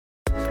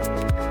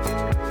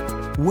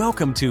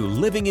Welcome to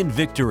Living in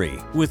Victory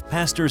with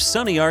Pastor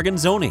Sonny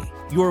Arganzoni,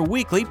 your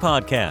weekly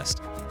podcast.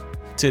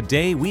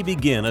 Today we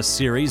begin a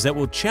series that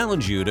will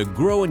challenge you to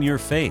grow in your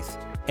faith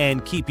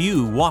and keep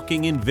you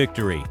walking in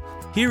victory.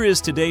 Here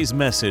is today's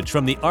message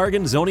from the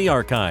Arganzoni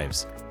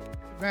Archives.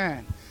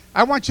 Man,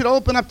 I want you to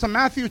open up to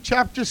Matthew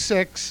chapter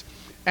 6,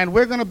 and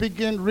we're going to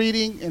begin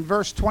reading in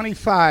verse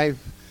 25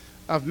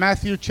 of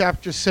Matthew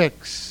chapter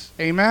 6.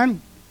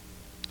 Amen?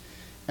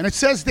 And it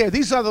says there,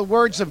 these are the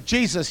words of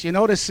Jesus. You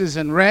notice is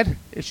in red.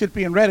 It should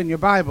be in red in your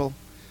Bible.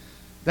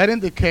 That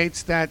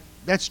indicates that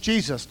that's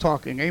Jesus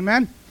talking.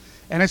 Amen?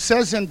 And it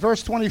says in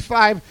verse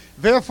 25,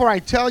 "Therefore I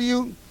tell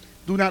you,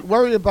 do not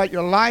worry about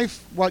your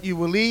life, what you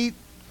will eat,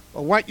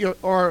 or what you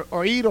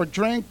or eat or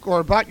drink, or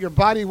about your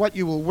body, what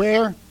you will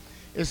wear.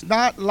 Is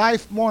not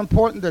life more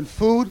important than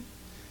food,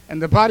 and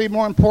the body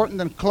more important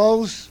than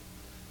clothes?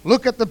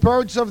 Look at the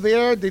birds of the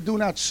air. They do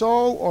not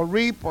sow or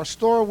reap or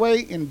store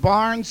away in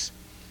barns,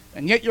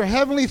 and yet your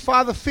heavenly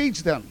Father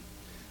feeds them.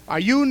 Are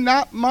you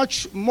not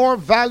much more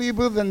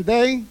valuable than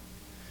they?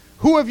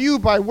 Who of you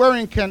by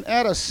worrying can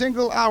add a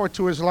single hour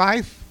to his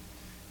life?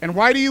 And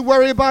why do you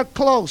worry about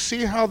clothes?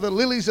 See how the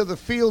lilies of the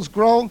fields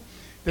grow.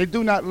 They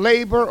do not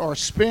labor or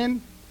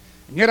spin.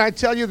 And yet I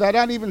tell you that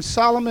not even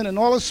Solomon in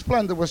all his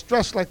splendor was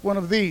dressed like one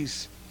of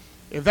these.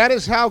 If that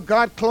is how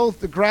God clothed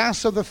the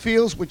grass of the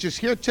fields, which is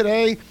here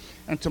today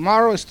and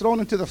tomorrow is thrown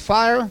into the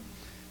fire,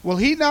 will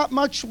he not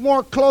much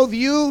more clothe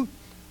you,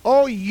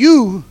 O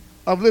you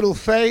of little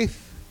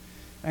faith?"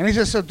 And he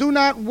says, so do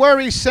not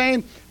worry,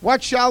 saying,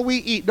 what shall we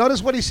eat?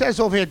 Notice what he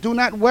says over here. Do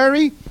not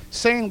worry,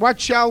 saying,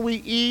 what shall we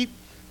eat?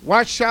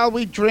 What shall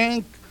we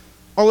drink?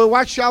 Or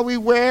what shall we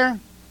wear?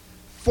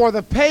 For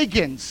the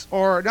pagans,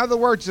 or in other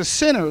words, the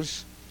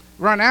sinners,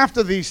 run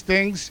after these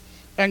things,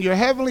 and your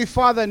heavenly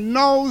Father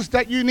knows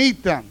that you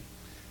need them.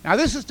 Now,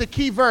 this is the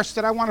key verse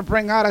that I want to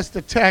bring out as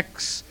the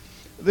text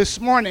this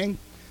morning.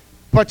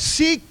 But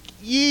seek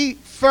ye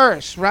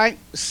first, right?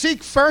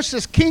 Seek first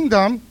his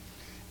kingdom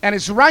and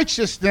his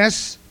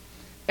righteousness,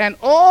 and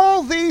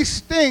all these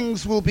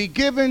things will be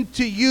given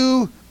to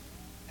you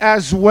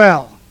as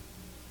well.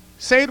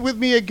 Say it with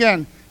me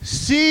again.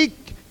 Seek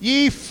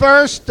ye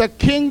first the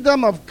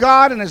kingdom of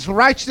God and his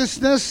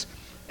righteousness,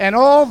 and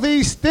all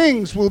these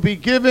things will be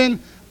given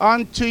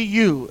unto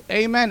you.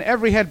 Amen.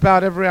 Every head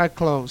bowed, every eye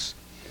closed.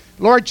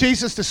 Lord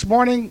Jesus, this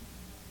morning,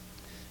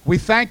 we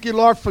thank you,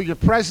 Lord, for your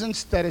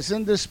presence that is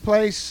in this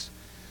place.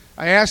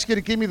 I ask you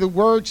to give me the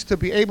words to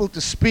be able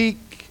to speak.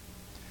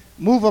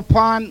 Move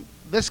upon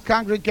this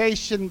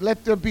congregation.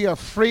 Let there be a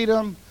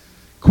freedom.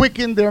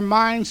 Quicken their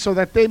minds so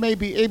that they may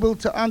be able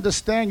to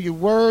understand your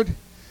word.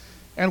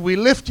 And we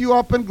lift you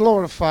up and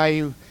glorify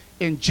you.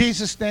 In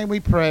Jesus' name we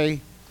pray.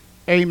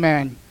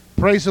 Amen.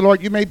 Praise the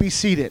Lord. You may be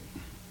seated.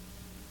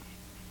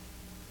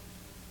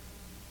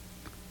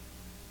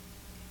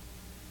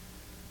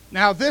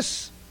 Now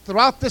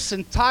throughout this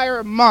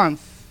entire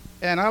month,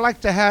 and I like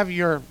to have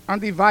your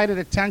undivided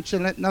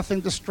attention, let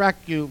nothing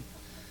distract you.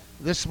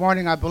 This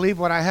morning, I believe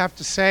what I have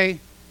to say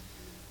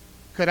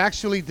could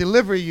actually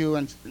deliver you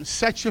and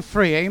set you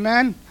free.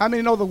 Amen? How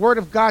many know the Word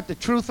of God, the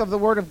truth of the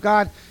Word of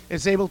God,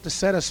 is able to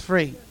set us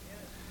free?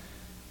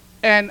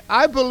 And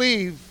I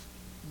believe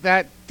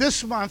that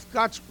this month,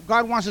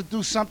 God wants to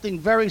do something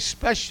very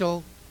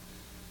special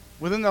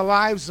within the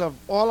lives of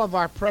all of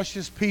our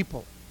precious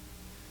people.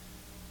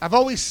 I've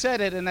always said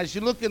it, and as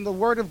you look in the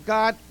Word of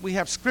God, we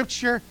have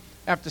scripture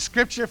after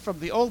scripture from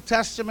the Old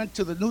Testament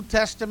to the New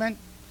Testament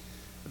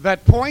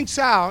that points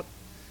out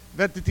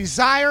that the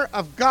desire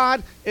of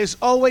God is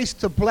always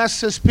to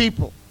bless his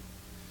people.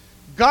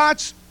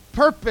 God's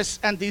purpose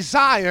and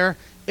desire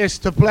is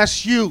to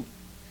bless you.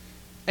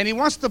 And he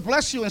wants to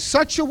bless you in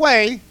such a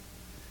way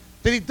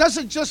that he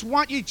doesn't just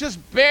want you just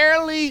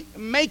barely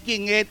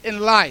making it in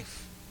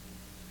life.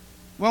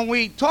 When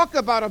we talk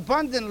about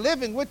abundant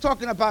living, we're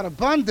talking about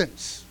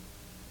abundance.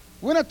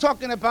 We're not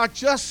talking about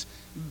just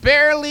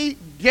barely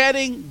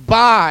getting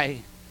by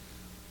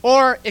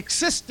or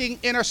existing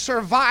in a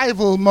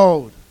survival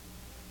mode.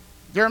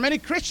 There are many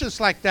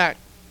Christians like that,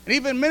 and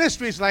even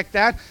ministries like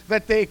that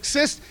they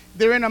exist.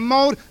 They're in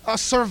a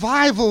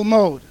survival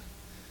mode,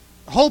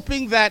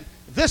 hoping that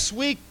this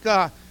week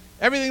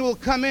everything will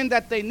come in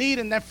that they need,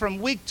 and then from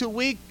week to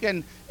week,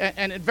 and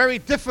it's very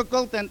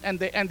difficult, and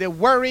they're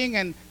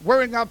worrying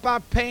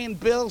about paying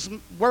bills,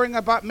 worrying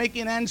about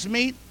making ends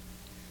meet.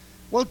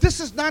 Well,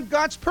 this is not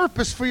God's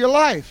purpose for your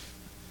life.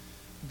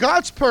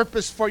 God's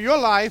purpose for your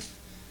life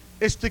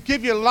is to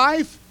give you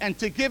life and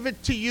to give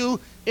it to you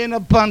in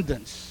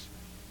abundance.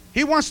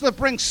 He wants to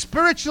bring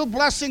spiritual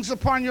blessings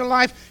upon your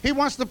life. He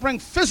wants to bring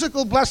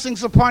physical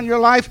blessings upon your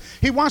life.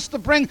 He wants to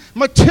bring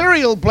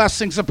material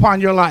blessings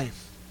upon your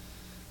life.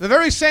 The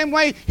very same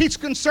way he's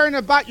concerned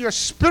about your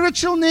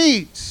spiritual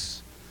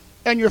needs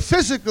and your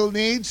physical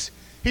needs,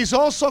 he's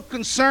also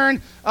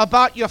concerned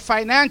about your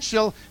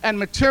financial and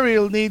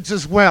material needs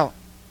as well.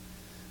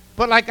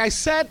 But like I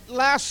said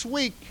last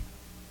week,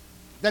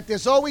 that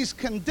there's always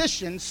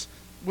conditions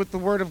with the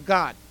Word of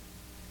God.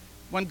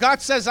 When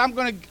God says,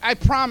 I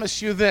promise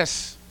you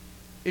this,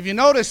 if you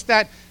notice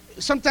that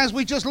sometimes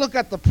we just look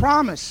at the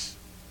promise.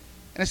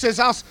 And it says,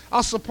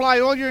 I'll supply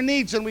all your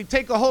needs. And we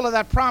take a hold of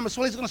that promise.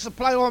 Well, he's going to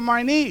supply all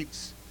my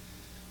needs.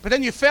 But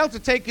then you fail to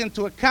take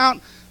into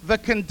account the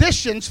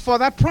conditions for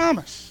that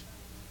promise.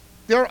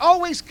 There are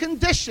always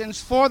conditions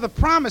for the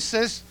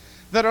promises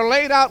that are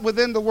laid out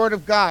within the Word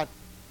of God.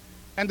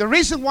 And the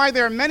reason why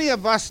there are many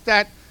of us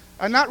that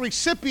are not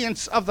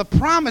recipients of the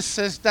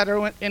promises that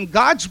are in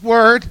God's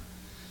Word,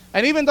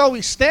 and even though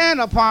we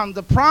stand upon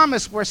the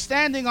promise, we're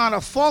standing on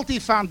a faulty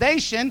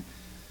foundation,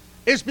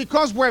 is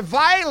because we're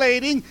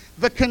violating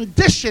the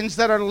conditions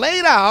that are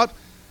laid out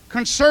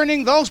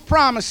concerning those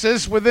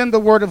promises within the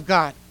Word of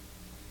God.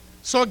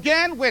 So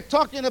again, we're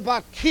talking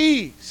about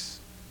keys.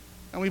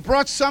 And we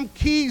brought some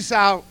keys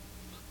out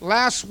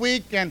last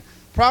week, and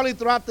probably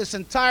throughout this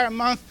entire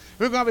month,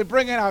 we're going to be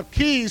bringing out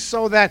keys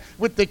so that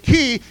with the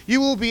key,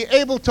 you will be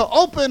able to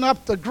open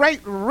up the great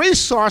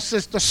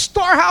resources, the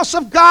storehouse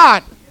of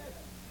God,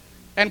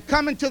 and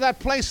come into that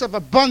place of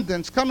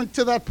abundance, come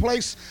into that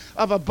place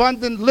of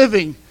abundant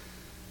living,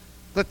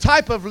 the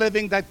type of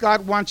living that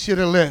God wants you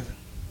to live.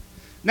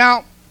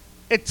 Now,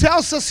 it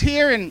tells us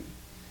here in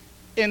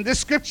this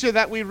scripture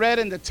that we read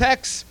in the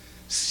text,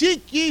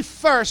 seek ye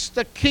first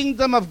the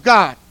kingdom of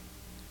God.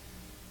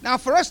 Now,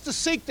 for us to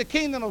seek the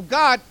kingdom of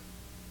God,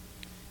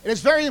 it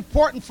is very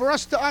important for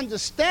us to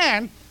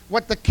understand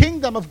what the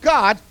kingdom of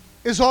God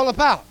is all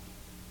about.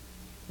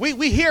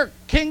 We hear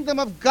kingdom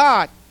of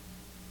God,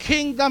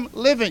 kingdom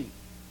living.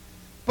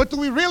 But do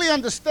we really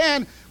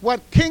understand what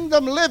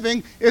kingdom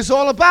living is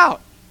all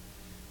about?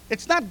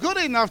 It's not good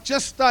enough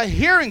just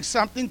hearing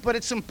something, but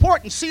it's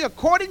important. See,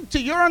 according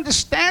to your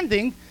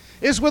understanding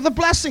is where the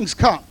blessings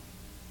come.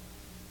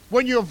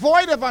 When you're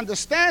void of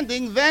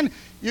understanding, then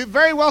you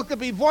very well could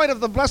be void of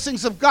the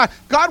blessings of God.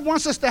 God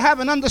wants us to have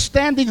an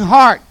understanding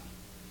heart.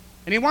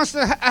 And he wants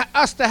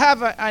us to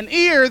have an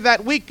ear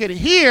that we could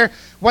hear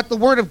what the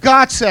Word of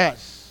God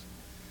says.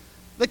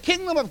 The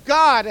kingdom of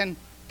God and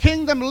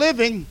kingdom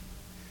living,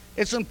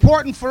 it's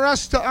important for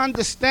us to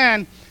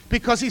understand,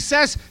 because he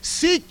says,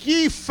 seek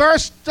ye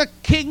first the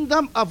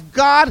kingdom of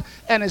God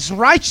and his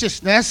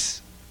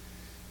righteousness.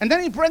 And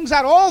then he brings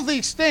out all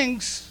these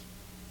things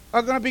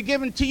are going to be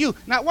given to you.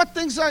 Now, what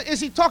things is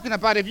he talking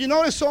about? If you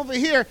notice over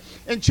here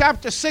in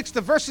chapter 6,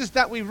 the verses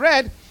that we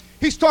read,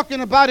 he's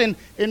talking about in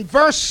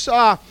verse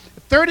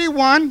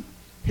 31,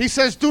 he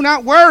says, do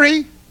not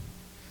worry,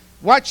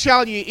 what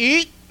shall you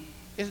eat?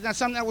 Isn't that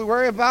something that we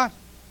worry about?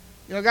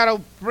 You know, got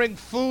to bring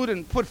food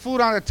and put food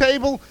on the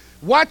table.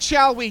 What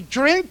shall we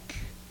drink?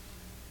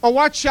 Or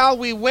what shall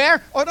we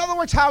wear? Or in other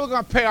words, how are we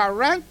going to pay our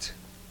rent?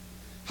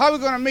 How are we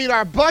going to meet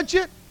our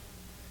budget?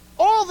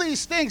 All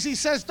these things, he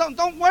says,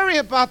 don't worry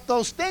about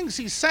those things.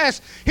 He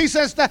says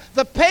that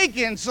the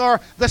pagans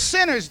or the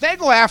sinners, they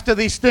go after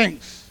these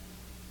things.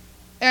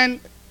 And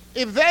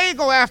if they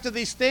go after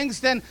these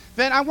things, then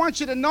I want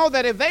you to know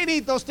that if they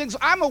need those things,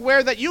 I'm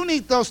aware that you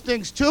need those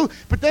things too.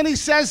 But then he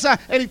says,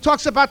 and he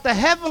talks about the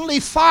Heavenly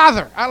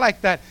Father. I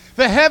like that.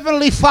 The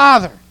Heavenly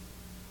Father.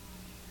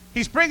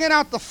 He's bringing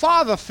out the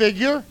Father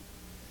figure,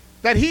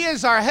 that he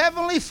is our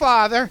Heavenly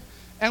Father,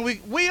 and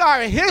we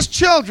are his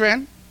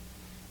children.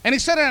 And he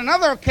said on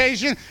another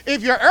occasion,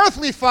 if your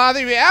earthly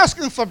father, you're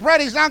asking for bread,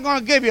 he's not going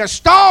to give you a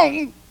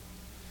stone,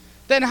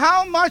 then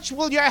how much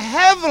will your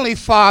heavenly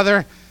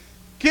Father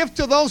give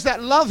to those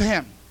that love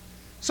him?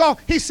 So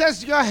he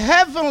says your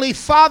heavenly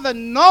Father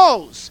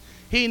knows.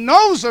 He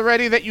knows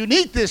already that you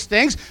need these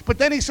things, but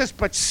then he says,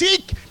 but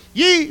seek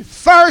ye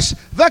first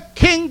the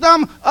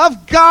kingdom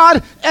of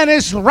God and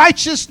his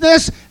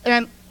righteousness,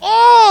 and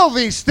all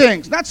these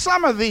things, not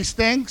some of these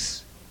things,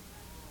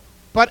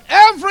 but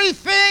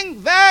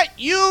everything that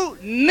you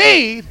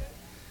need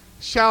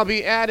shall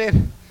be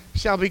added,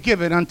 shall be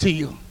given unto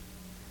you.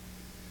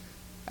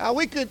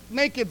 We could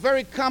make it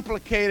very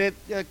complicated,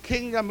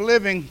 kingdom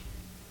living,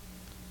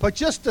 but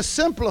just to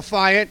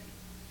simplify it,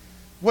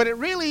 what it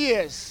really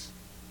is,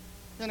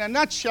 in a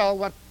nutshell,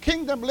 what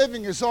kingdom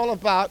living is all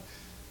about,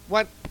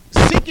 what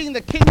seeking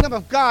the kingdom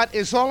of God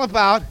is all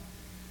about,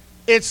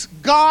 it's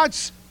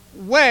God's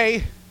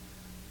way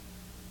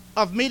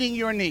of meeting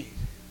your need.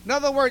 In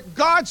other words,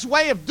 God's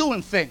way of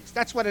doing things.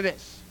 That's what it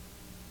is.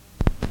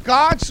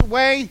 God's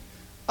way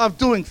of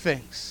doing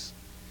things.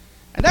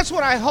 And that's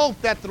what I hope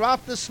that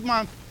throughout this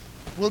month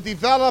we'll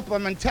develop a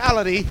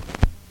mentality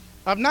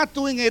of not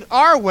doing it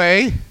our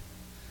way,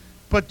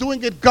 but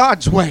doing it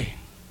God's way.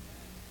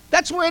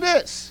 That's where it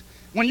is.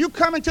 When you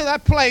come into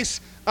that place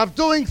of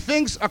doing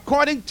things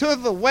according to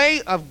the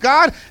way of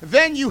God,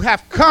 then you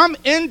have come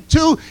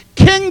into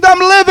kingdom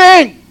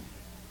living.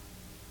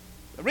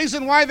 The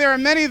reason why there are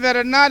many that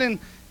are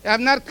have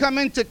not come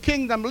into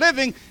kingdom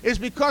living is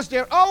because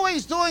they're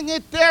always doing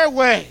it their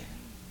way.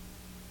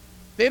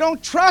 They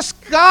don't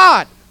trust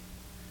God.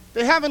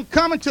 They haven't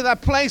come into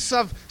that place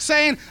of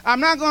saying,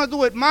 I'm not going to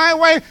do it my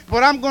way,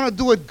 but I'm going to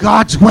do it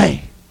God's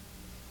way.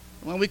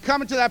 When we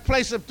come into that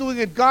place of doing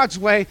it God's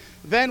way,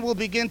 then we'll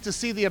begin to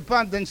see the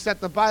abundance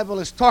that the Bible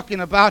is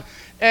talking about.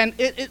 And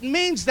it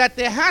means that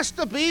there has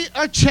to be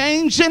a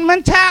change in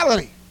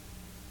mentality.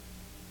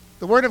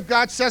 The Word of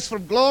God says,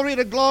 from glory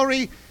to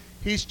glory,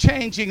 He's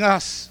changing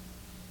us.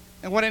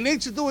 And what he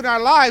needs to do in our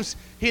lives,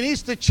 he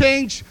needs to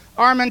change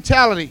our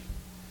mentality.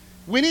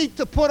 We need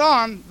to put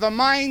on the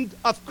mind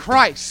of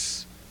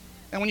Christ.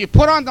 And when you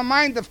put on the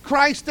mind of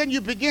Christ, then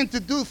you begin to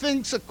do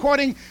things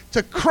according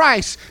to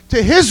Christ,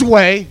 to his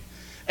way.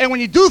 And when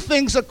you do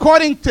things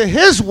according to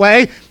his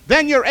way,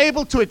 then you're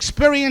able to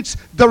experience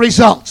the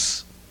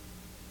results.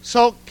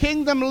 So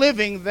kingdom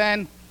living,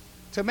 then,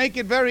 to make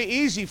it very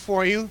easy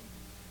for you,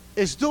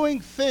 is doing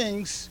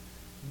things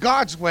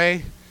God's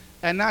way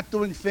and not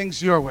doing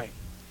things your way.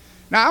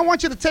 Now, I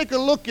want you to take a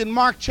look in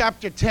Mark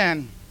chapter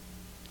 10.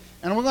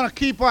 And we're going to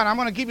keep on. I'm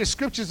going to give you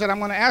scriptures that I'm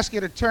going to ask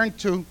you to turn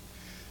to.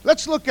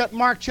 Let's look at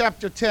Mark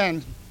chapter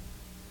 10.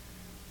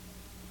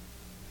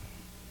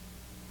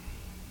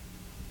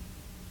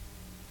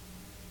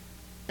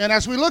 And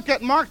as we look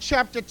at Mark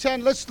chapter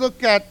 10, let's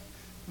look at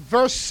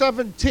verse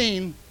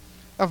 17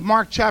 of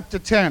Mark chapter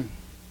 10.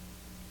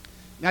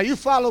 Now, you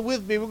follow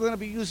with me. We're going to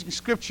be using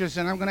scriptures,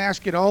 and I'm going to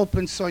ask you to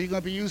open, so you're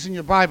going to be using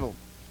your Bible.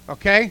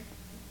 Okay?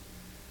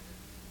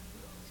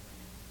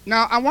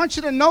 Now, I want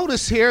you to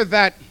notice here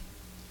that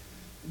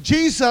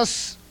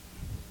Jesus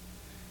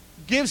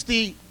gives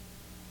the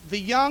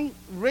young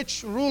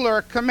rich ruler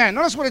a command.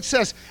 Notice what it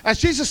says. As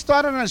Jesus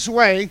started on his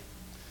way,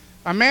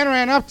 a man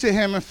ran up to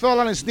him and fell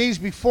on his knees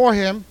before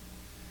him.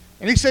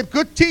 And he said,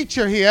 "Good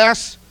teacher," he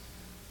asked,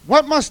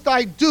 "what must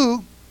I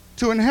do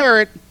to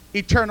inherit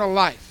eternal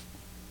life?"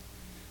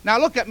 Now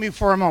look at me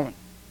for a moment.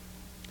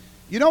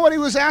 You know what he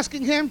was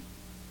asking him?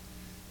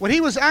 What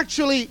he was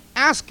actually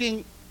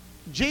asking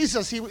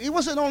Jesus, he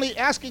wasn't only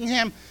asking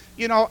him,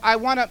 you know, I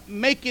want to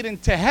make it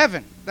into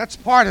heaven. That's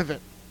part of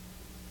it.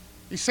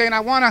 He's saying, I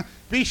want to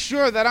be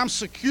sure that I'm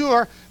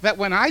secure that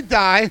when I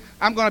die,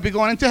 I'm going to be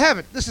going into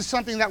heaven. This is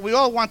something that we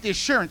all want the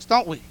assurance,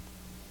 don't we?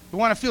 We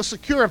want to feel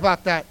secure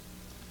about that.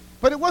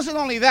 But it wasn't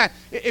only that.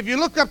 If you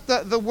look up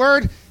the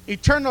word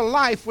eternal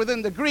life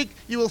within the Greek,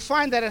 you will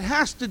find that it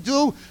has to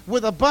do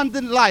with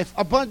abundant life,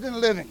 abundant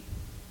living.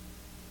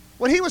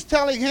 What he was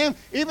telling him,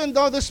 even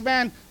though this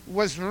man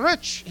was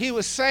rich, he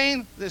was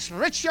saying, this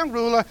rich young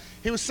ruler,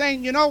 he was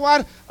saying, you know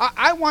what?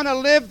 I want to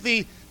live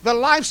the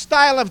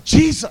lifestyle of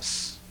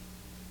Jesus.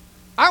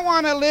 I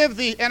want to live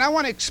and I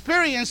want to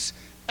experience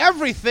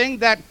everything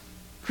that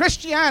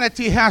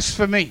Christianity has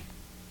for me.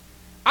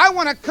 I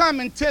want to come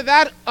into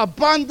that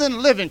abundant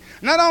living.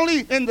 Not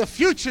only in the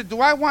future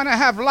do I want to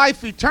have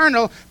life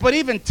eternal, but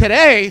even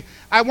today,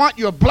 I want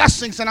your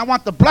blessings, and I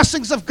want the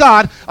blessings of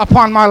God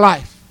upon my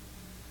life.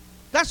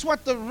 That's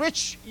what the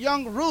rich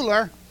young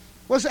ruler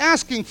was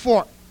asking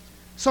for.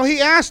 So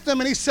he asked him,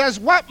 and he says,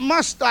 what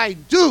must I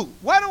do?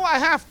 What do I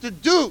have to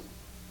do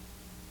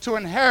to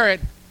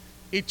inherit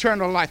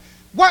eternal life?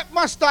 What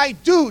must I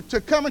do to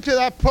come into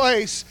that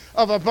place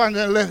of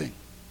abundant living?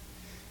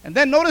 And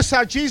then notice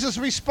how Jesus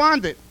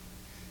responded.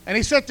 And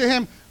he said to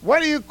him, why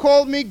do you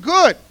call me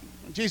good?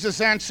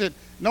 Jesus answered,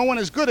 no one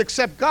is good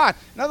except God.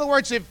 In other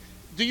words,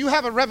 do you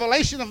have a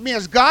revelation of me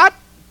as God?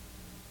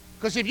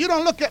 Because if you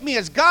don't look at me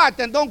as God,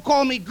 then don't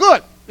call me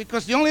good.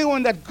 Because the only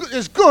one that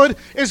is good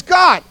is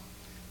God.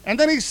 And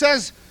then he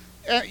says,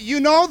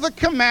 you know the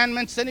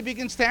commandments. Then he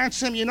begins to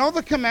answer him, you know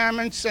the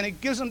commandments. And he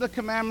gives him the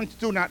commandments,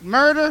 do not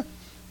murder,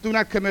 do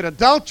not commit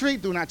adultery,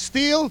 do not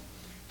steal,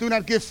 do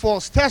not give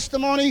false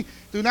testimony,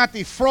 do not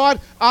defraud,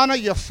 honor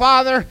your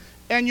father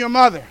and your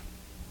mother.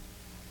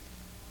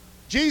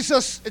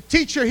 Jesus,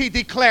 teacher, he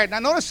declared. Now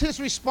notice his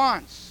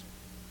response.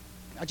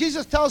 Now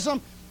Jesus tells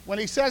him, when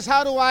he says,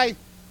 how do I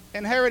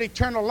inherit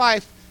eternal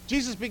life,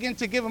 Jesus begins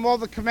to give him all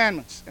the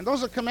commandments. And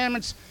those are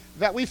commandments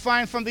that we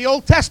find from the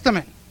Old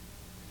Testament.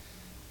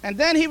 And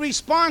then he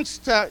responds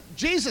to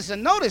Jesus,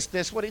 and notice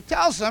this, what he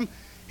tells him.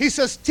 He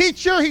says,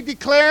 teacher, he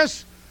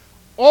declares,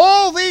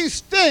 all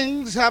these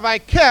things have I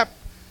kept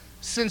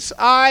since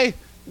I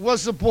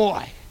was a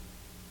boy.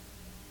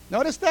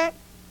 Notice that?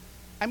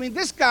 I mean,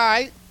 this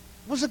guy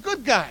was a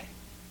good guy.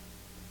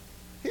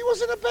 He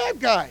wasn't a bad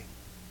guy.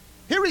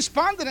 He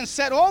responded and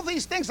said, all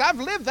these things, I've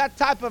lived that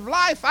type of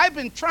life. I've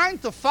been trying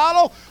to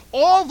follow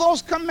all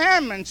those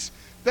commandments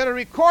that are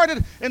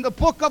recorded in the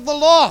book of the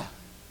law.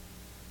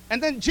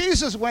 And then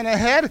Jesus went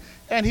ahead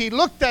and he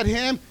looked at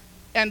him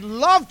and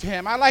loved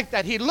him. I like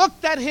that. He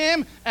looked at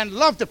him and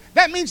loved him.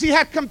 That means he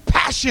had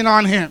compassion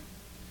on him.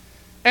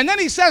 And then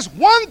he says,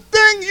 one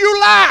thing you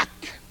lack.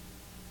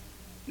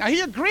 Now he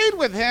agreed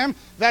with him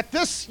that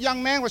this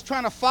young man was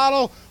trying to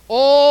follow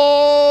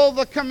all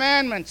the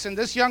commandments. And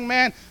this young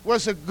man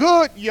was a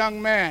good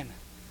young man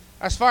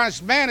as far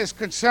as man is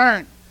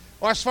concerned,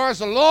 or as far as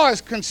the law is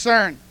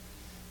concerned.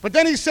 But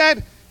then he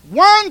said,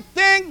 one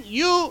thing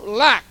you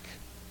lack.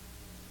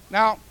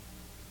 Now,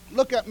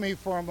 look at me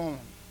for a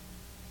moment.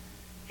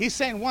 He's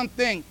saying one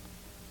thing.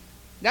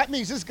 That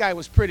means this guy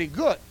was pretty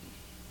good.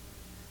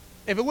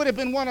 If it would have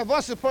been one of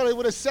us, it probably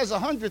would have said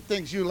 100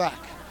 things you lack.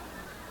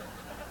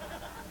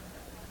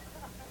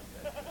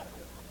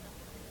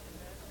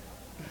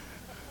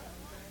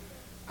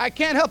 I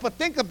can't help but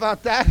think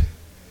about that.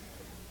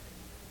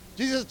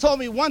 Jesus told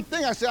me one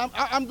thing. I said,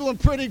 I'm doing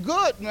pretty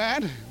good,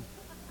 man.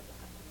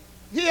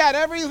 He had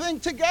everything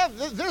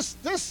together.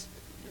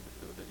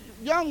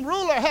 young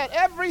ruler had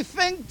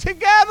everything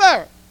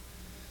together.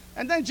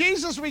 And then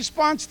Jesus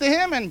responds to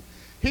him, and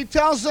he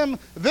tells him,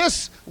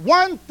 this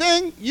one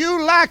thing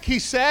you lack, he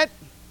said.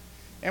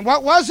 And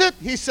what was it?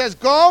 He says,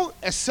 go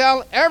and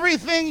sell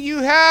everything you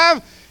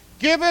have,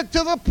 give it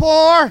to the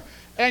poor,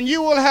 and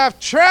you will have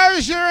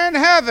treasure in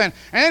heaven.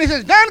 And then he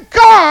says, then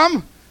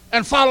come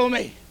and follow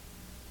me.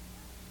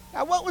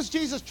 Now, what was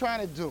Jesus trying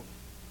to do?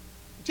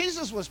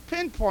 Jesus was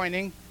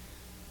pinpointing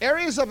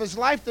areas of his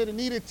life that he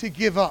needed to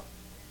give up.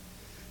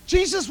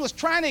 Jesus was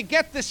trying to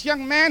get this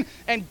young man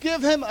and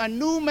give him a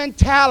new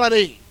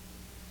mentality.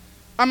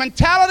 A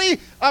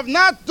mentality of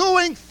not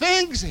doing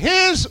things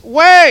his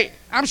way.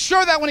 I'm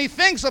sure that when he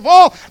thinks of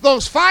all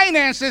those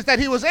finances that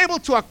he was able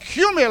to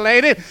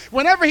accumulate it,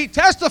 whenever he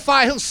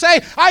testifies, he'll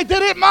say, I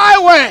did it my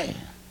way.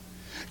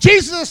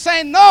 Jesus is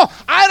saying, no,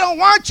 I don't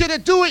want you to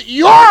do it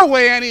your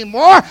way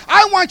anymore.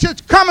 I want you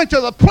to come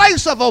into the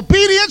place of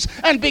obedience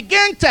and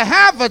begin to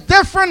have a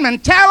different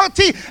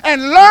mentality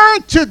and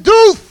learn to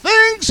do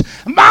things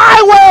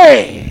my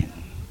way.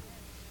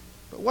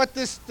 But what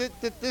did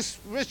this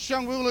rich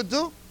young ruler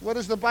do? What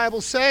does the Bible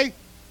say?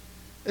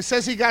 It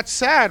says he got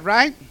sad,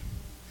 right?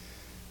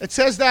 It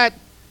says that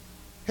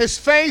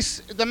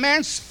the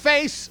man's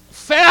face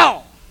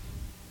fell.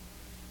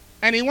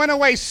 And he went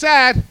away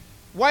sad.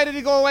 Why did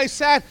he go away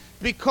sad?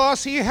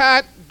 Because he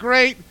had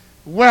great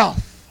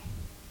wealth.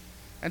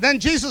 And then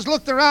Jesus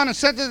looked around and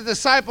said to the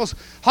disciples,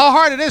 how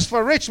hard it is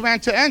for a rich man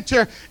to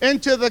enter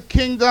into the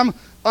kingdom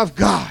of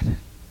God.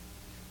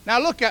 Now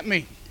look at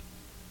me.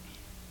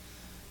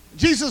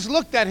 Jesus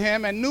looked at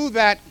him and knew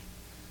that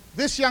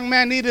this young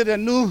man needed a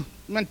new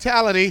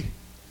mentality.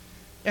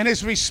 And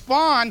his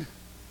response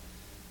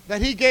that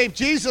he gave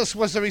Jesus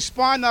was a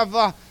response of,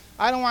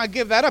 I don't want to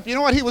give that up. You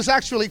know what he was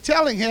actually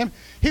telling him?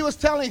 He was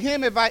telling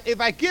him, if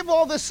I give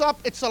all this up,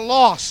 it's a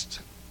loss.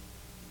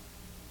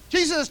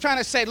 Jesus is trying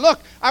to say, look,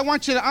 I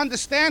want you to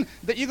understand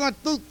that you're going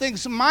to do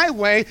things my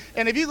way,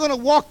 and if you're going to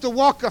walk the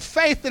walk of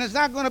faith, then it's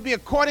not going to be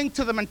according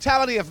to the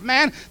mentality of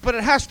man, but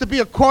it has to be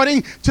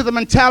according to the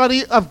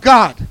mentality of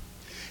God.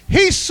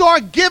 He saw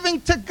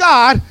giving to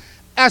God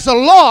as a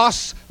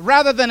loss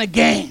rather than a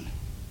gain.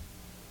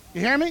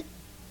 You hear me?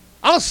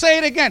 I'll say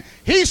it again.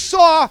 He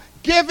saw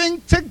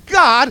giving to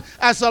God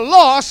as a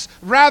loss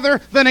rather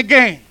than a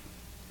gain.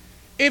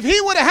 If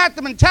he would have had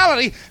the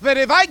mentality that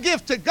if I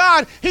give to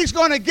God, he's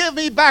going to give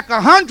me back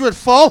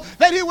 100-fold,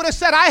 then he would have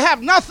said, I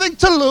have nothing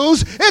to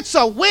lose. It's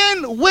a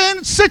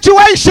win-win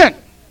situation.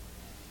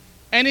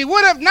 And he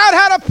would have not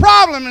had a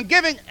problem in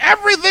giving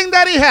everything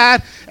that he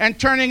had and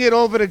turning it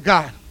over to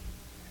God.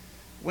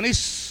 When he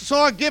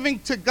saw giving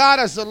to God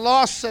as a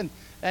loss and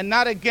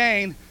not a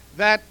gain,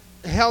 that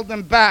held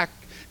him back.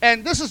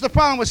 And this is the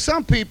problem with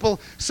some people.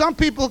 Some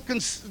people,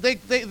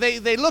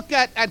 they look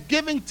at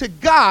giving to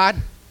God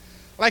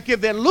like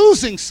if they're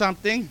losing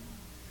something,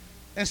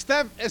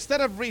 instead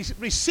of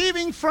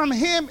receiving from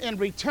him in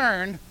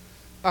return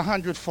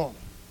 100-fold.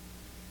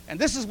 And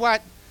this is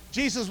what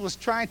Jesus was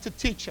trying to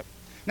teach him.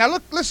 Now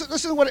look, listen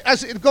to what,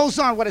 as it goes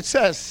on, what it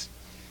says.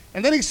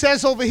 And then he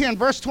says over here in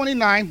verse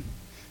 29,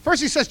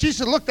 first he says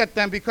Jesus looked at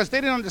them because they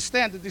didn't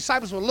understand. The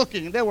disciples were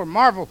looking and they were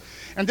marveled.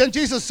 And then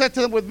Jesus said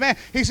to them, with man,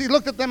 he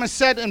looked at them and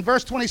said in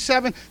verse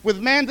 27, with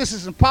man this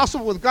is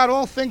impossible, with God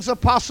all things are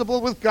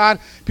possible with God.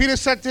 Peter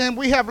said to him,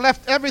 we have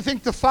left everything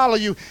to follow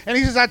you. And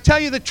he says, I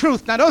tell you the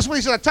truth. Now notice what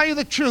he said, I tell you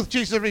the truth,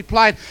 Jesus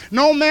replied.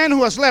 No man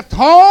who has left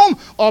home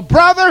or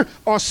brother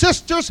or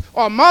sisters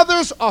or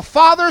mothers or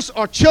fathers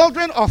or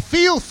children or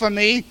field for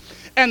me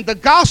and the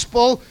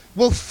gospel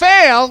will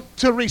fail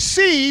to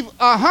receive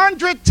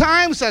 100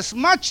 times as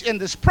much in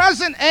this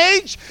present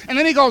age. And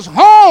then he goes,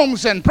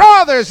 homes and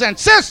brothers and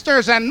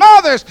sisters and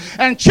mothers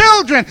and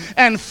children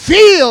and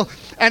field.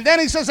 And then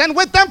he says, and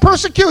with them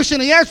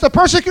persecution. He adds, the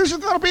persecution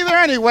is going to be there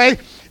anyway.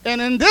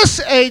 And in this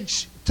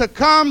age to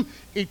come,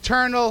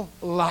 eternal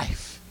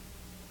life.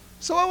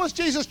 So what was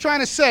Jesus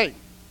trying to say?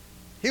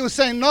 He was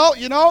saying, no,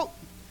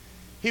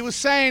 he was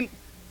saying,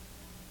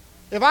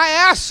 if I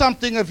ask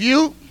something of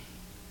you,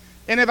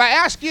 and if I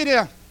ask you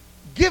to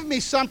give me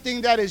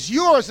something that is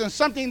yours and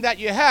something that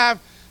you have,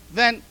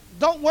 then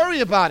don't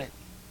worry about it.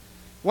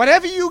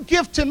 Whatever you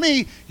give to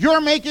me, you're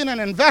making an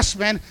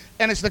investment,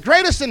 and it's the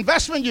greatest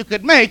investment you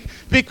could make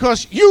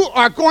because you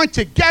are going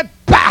to get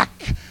back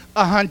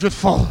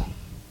 100-fold.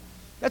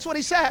 That's what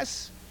he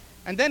says.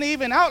 And then he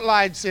even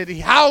outlines it. He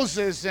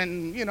houses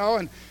and,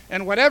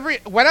 and whatever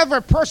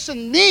a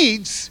person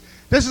needs,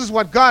 this is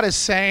what God is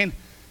saying,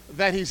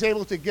 that he's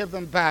able to give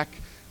them back.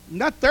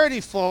 Not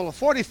 30-fold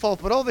or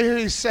 40-fold, but over here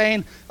he's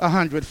saying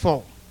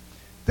 100-fold.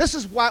 This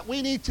is what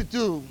we need to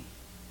do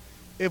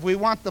if we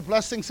want the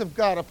blessings of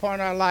God upon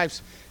our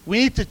lives. We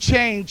need to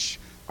change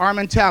our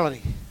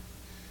mentality.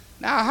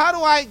 Now, how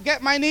do I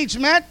get my needs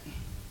met?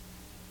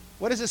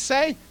 What does it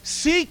say?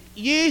 Seek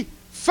ye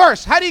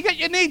first. How do you get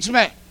your needs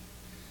met?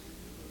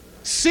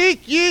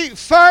 Seek ye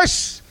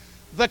first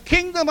the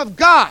kingdom of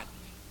God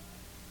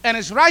and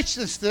his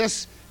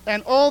righteousness,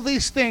 and all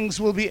these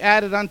things will be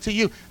added unto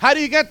you. How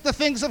do you get the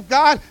things of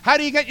God? How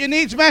do you get your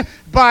needs met?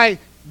 By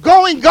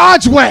going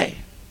God's way.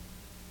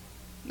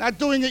 Not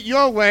doing it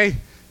your way,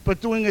 but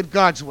doing it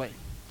God's way.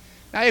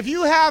 Now, if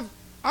you have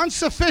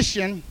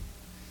insufficient,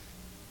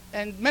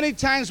 and many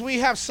times we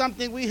have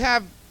something we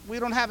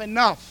don't have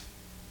enough.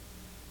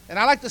 And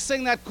I like to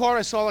sing that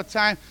chorus all the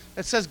time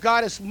that says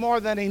God is more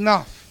than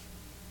enough.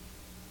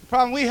 The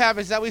problem we have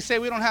is that we say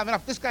we don't have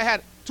enough. This guy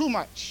had too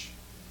much.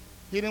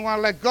 He didn't want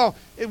to let go.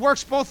 It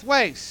works both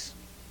ways.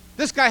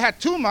 This guy had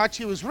too much.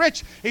 He was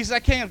rich. He said, I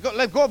can't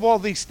let go of all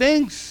these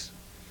things.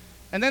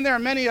 And then there are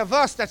many of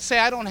us that say,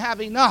 I don't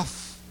have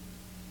enough.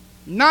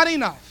 Not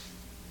enough.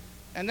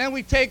 And then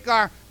we take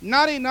our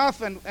not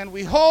enough and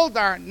we hold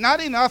our not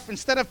enough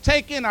instead of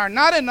taking our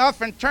not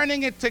enough and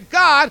turning it to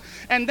God.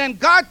 And then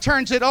God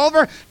turns it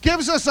over,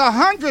 gives us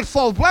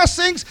 100-fold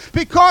blessings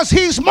because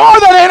He's more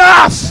than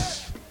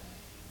enough.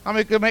 How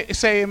many could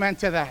say amen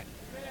to that?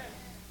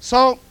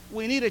 So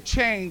we need a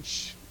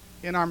change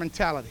in our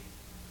mentality.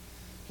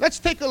 Let's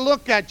take a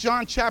look at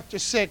John chapter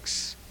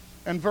 6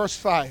 and verse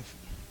 5.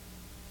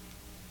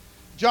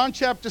 John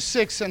chapter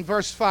 6 and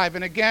verse 5.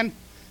 And again,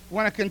 I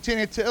want to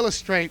continue to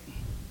illustrate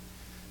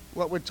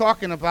what we're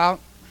talking about.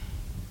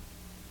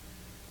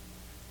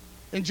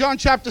 In John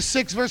chapter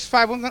 6, verse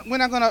 5, we're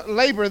not going to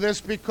labor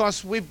this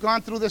because we've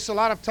gone through this a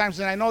lot of times,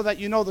 and I know that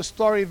you know the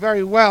story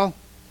very well.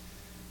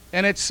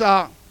 And it's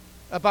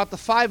about the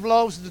 5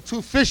 loaves and the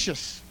 2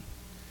 fishes.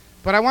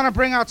 But I want to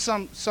bring out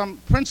some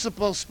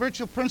principles,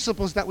 spiritual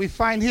principles that we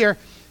find here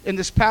in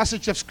this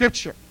passage of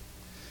Scripture.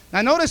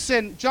 Now notice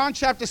in John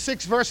chapter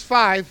 6, verse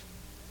 5,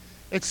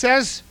 it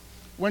says,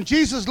 when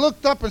Jesus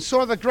looked up and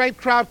saw the great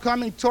crowd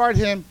coming toward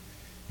him,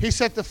 he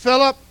said to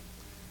Philip,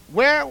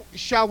 where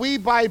shall we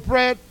buy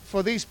bread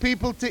for these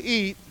people to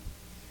eat?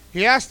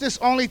 He asked this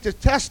only to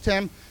test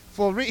him,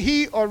 for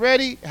he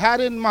already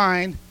had in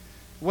mind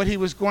what he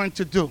was going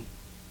to do.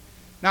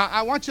 Now,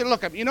 I want you to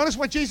look up. You notice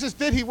what Jesus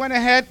did? He went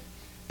ahead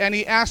and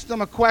he asked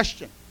them a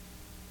question.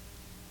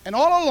 And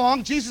all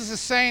along, Jesus is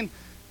saying,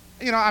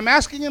 I'm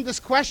asking him this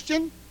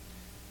question,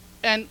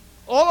 and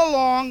all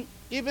along,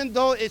 even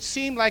though it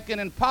seemed like an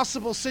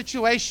impossible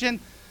situation,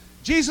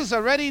 Jesus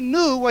already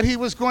knew what he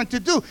was going to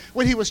do.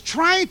 What he was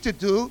trying to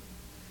do,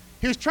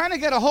 he was trying to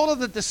get a hold of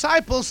the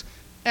disciples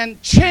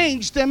and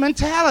change their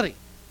mentality.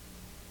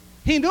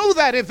 He knew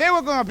that if they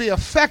were going to be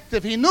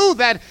effective, he knew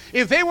that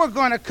if they were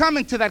going to come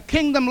into that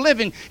kingdom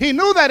living, he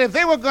knew that if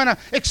they were going to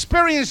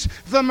experience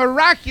the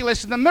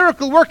miraculous and the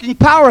miracle-working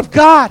power of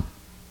God,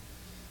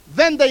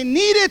 then they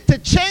needed to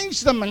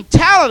change the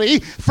mentality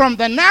from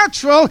the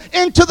natural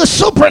into the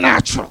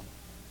supernatural.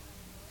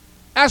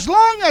 As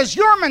long as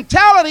your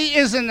mentality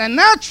is in the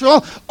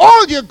natural,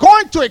 all you're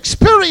going to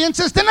experience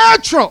is the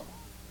natural.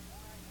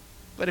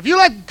 But if you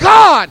let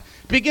God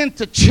begin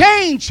to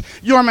change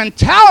your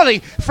mentality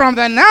from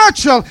the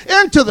natural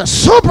into the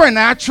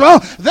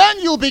supernatural,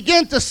 then you'll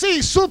begin to see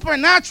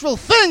supernatural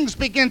things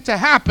begin to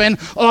happen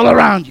all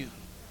around you.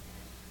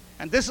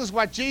 And this is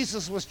what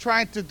Jesus was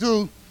trying to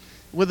do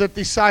with the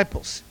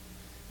disciples.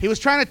 He was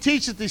trying to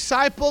teach the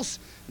disciples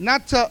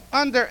not to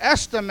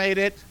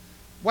underestimate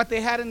what they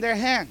had in their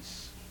hands.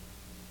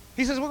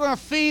 He says, we're going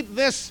to feed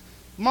this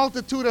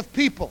multitude of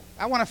people.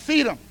 I want to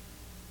feed them.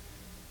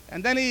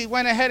 And then he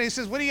went ahead and he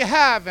says, what do you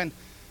have? And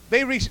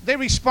they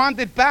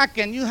responded back,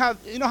 and you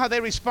know how they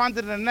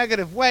responded in a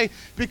negative way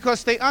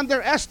because they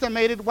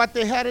underestimated what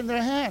they had in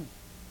their hand.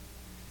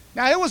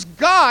 Now, it was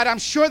God, I'm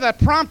sure, that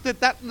prompted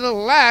that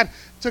little lad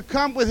to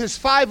come with his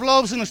 5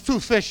 loaves and his 2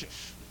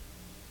 fishes.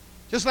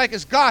 Just like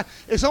it's God.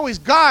 It's always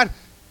God.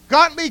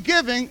 Godly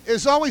giving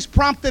is always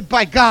prompted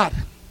by God.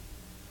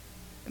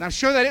 And I'm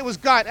sure that it was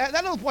God. That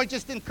little boy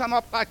just didn't come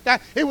up like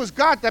that. It was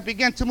God that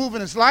began to move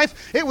in his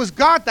life. It was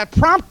God that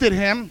prompted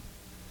him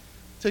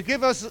to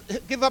give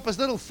up his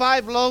little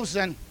 5 loaves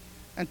and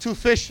 2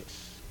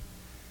 fishes.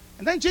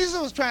 And then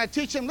Jesus was trying to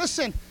teach him,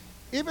 listen,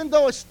 even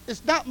though it's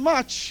not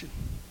much,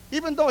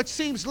 even though it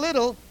seems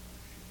little,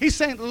 he's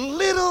saying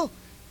little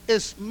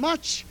is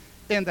much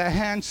in the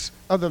hands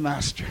of the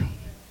master.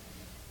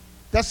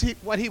 That's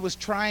what he was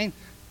trying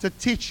to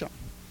teach them.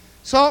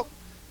 So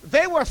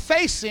they were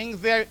facing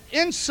their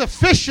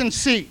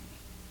insufficiency.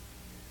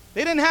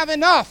 They didn't have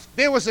enough.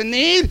 There was a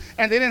need,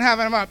 and they didn't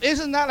have enough.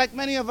 Isn't that like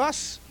many of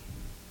us?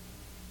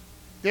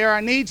 There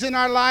are needs in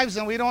our lives,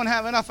 and we don't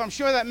have enough. I'm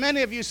sure that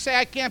many of you say,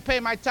 I can't pay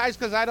my tithes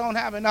because I don't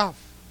have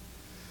enough.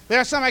 There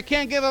are some, I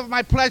can't give up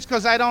my pledge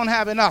because I don't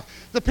have enough.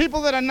 The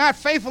people that are not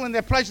faithful in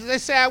their pledges, they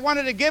say, I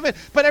wanted to give it,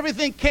 but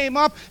everything came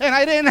up, and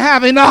I didn't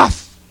have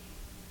enough.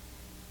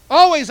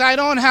 Always, I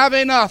don't have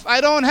enough.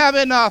 I don't have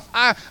enough.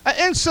 I'm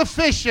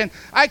insufficient.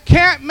 I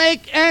can't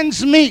make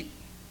ends meet.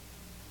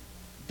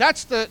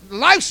 That's the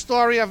life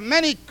story of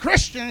many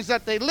Christians,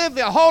 that they live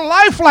their whole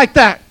life like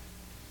that.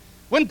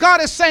 When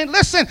God is saying,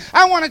 listen,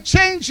 I want to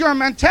change your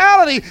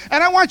mentality,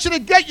 and I want you to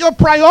get your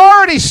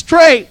priorities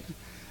straight.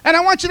 And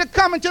I want you to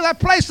come into that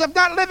place of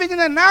not living in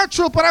the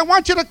natural, but I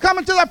want you to come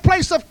into that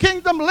place of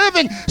kingdom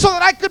living so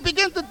that I could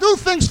begin to do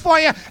things for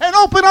you and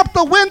open up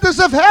the windows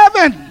of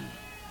heaven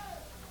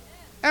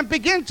and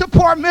begin to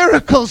pour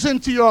miracles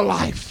into your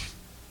life.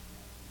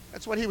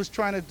 That's what he was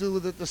trying to do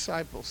with the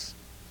disciples.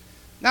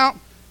 Now,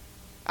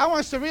 I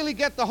want us to really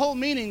get the whole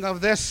meaning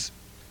of this.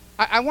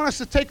 I want us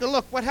to take a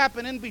look what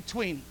happened in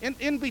between.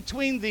 In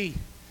between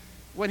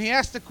when he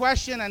asked the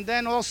question, and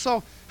then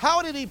also,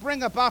 how did he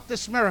bring about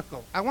this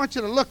miracle? I want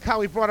you to look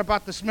how he brought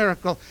about this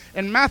miracle.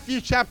 In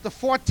Matthew chapter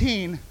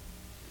 14,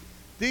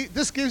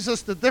 this gives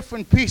us the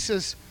different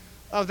pieces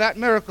of that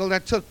miracle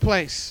that took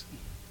place.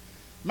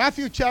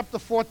 Matthew chapter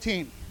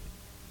 14.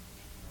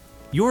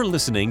 You're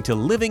listening to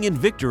Living in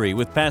Victory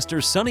with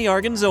Pastor Sonny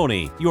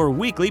Arganzoni, your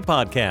weekly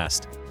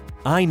podcast.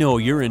 I know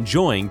you're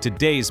enjoying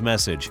today's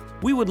message.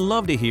 We would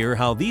love to hear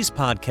how these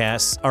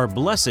podcasts are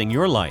blessing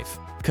your life.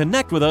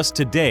 Connect with us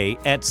today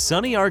at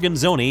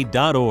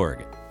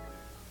sonnyarganzoni.org.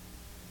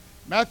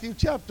 Matthew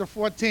chapter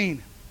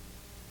 14.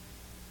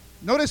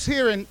 Notice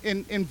here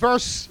in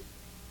verse,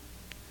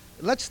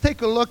 let's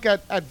take a look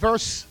at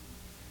verse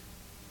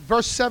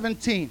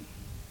 17.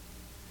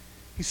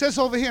 He says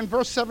over here in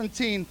verse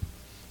 17,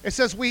 it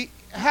says, we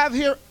have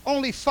here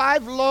only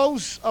 5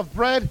 loaves of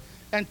bread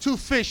and 2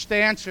 fish,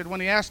 they answered when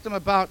he asked them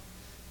about,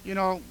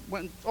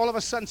 when all of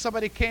a sudden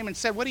somebody came and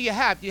said, what do you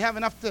have? Do you have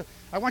enough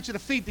I want you to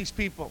feed these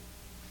people.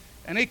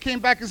 And they came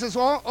back and says,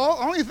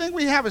 only thing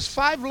we have is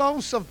 5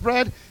 loaves of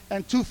bread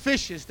and 2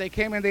 fishes. They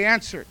came and they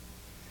answered.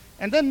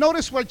 And then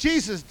notice what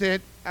Jesus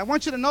did. I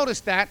want you to notice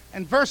that.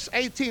 In verse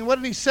 18, what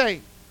did he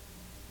say?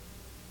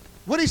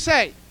 What did he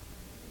say?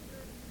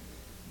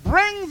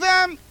 Bring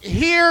them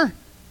here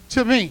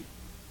to me.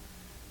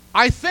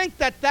 I think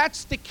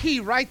that's the key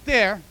right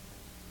there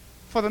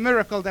for the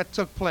miracle that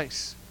took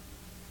place.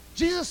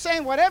 Jesus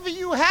saying, whatever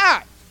you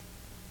have,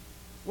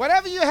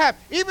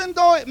 even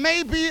though it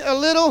may be a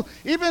little,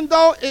 even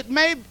though it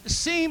may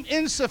seem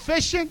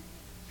insufficient,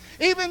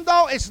 even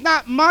though it's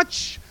not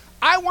much,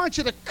 I want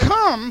you to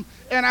come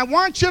and I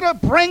want you to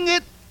bring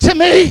it to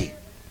me.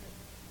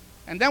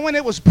 And then when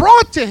it was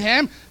brought to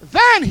him,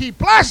 then he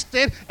blessed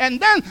it,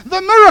 and then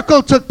the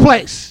miracle took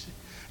place.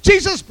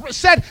 Jesus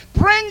said,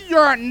 bring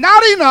your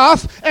not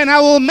enough, and I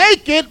will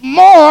make it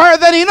more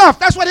than enough.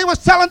 That's what he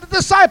was telling the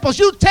disciples.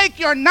 You take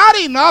your not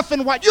enough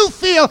and what you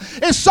feel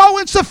is so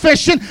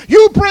insufficient,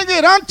 you bring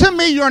it unto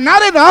me, you're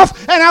not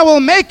enough, and I will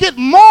make it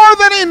more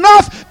than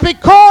enough,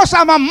 because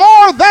I'm a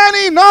more than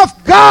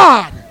enough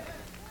God.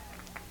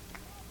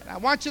 I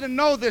want you to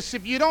know this.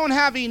 If you don't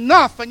have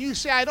enough and you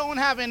say, I don't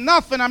have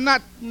enough and I'm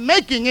not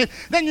making it,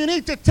 then you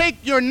need to take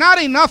your not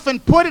enough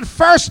and put it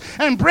first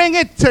and bring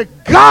it to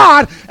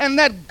God, and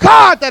let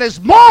God that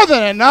is more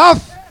than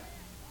enough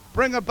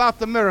bring about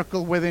the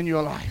miracle within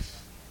your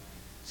life.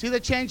 See the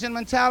change in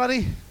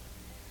mentality?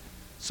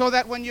 So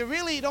that when you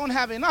really don't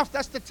have enough,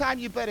 that's the time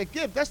you better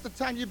give. That's the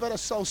time you better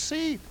sow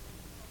seed.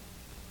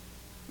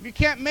 If you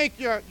can't make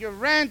your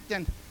rent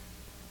and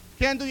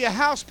can't do your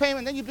house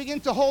payment, then you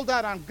begin to hold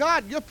out on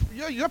God,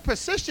 you're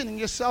positioning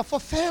yourself for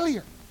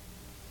failure.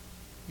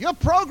 You're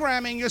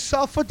programming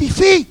yourself for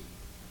defeat.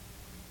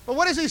 But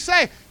what does he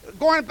say?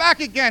 Going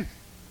back again,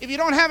 if you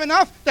don't have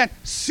enough, then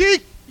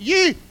seek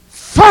ye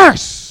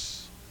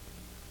first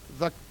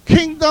the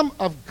kingdom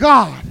of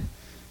God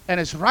and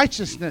his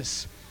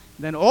righteousness,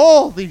 then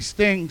all these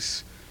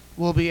things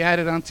will be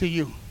added unto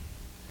you.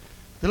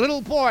 The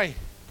little boy,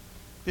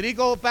 did he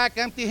go back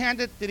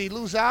empty-handed? Did he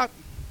lose out?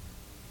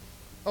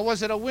 Or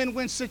was it a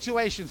win-win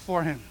situation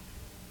for him?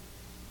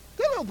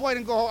 The little boy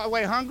didn't go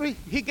away hungry.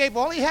 He gave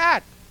all he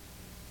had.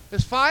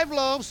 There's 5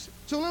 loaves,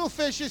 2 little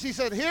fishes. He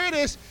said, here it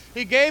is.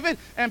 He gave it,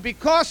 and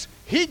because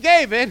he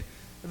gave it,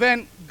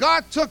 then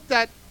God took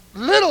that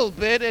little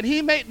bit and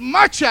he made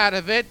much out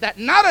of it. That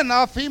not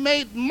enough, he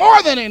made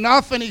more than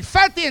enough, and he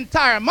fed the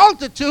entire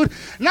multitude.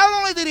 Not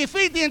only did he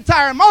feed the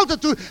entire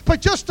multitude, but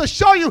just to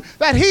show you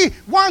that he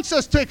wants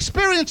us to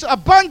experience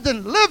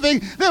abundant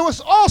living, there was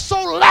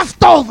also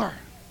leftover.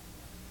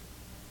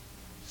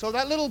 So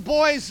that little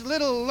boy's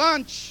little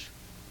lunch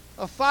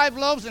of 5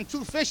 loaves and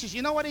 2 fishes,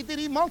 you know what he did?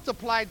 He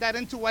multiplied that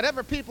into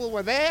whatever people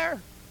were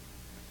there.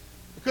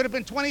 It could have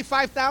been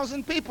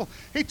 25,000 people.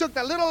 He took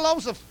that little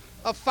loaves of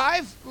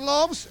 5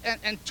 loaves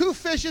and 2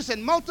 fishes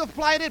and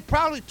multiplied it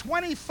probably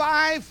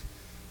 25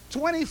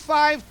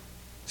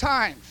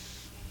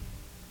 times.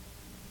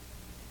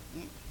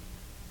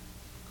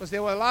 Because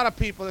there were a lot of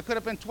people. It could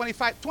have been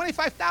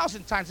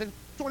 25,000 times. And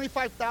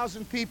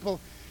 25,000 people,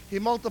 he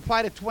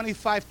multiplied it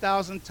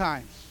 25,000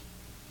 times.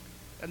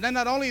 And then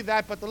not only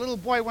that, but the little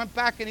boy went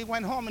back and he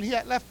went home and he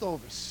had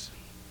leftovers.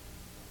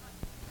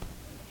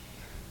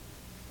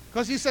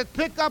 Because he said,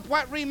 pick up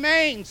what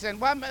remains.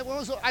 And I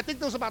think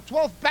there was about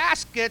 12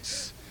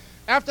 baskets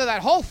after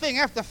that whole thing,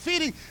 after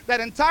feeding that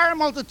entire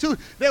multitude.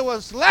 There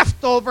was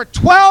leftover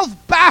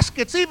 12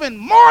 baskets, even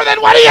more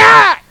than what he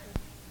had.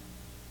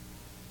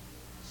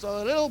 So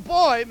the little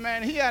boy,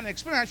 man, he had an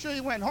experience. I'm sure he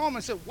went home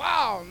and said,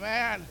 wow,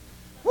 man,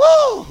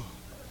 woo!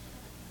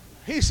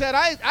 He said,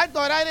 I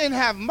thought I didn't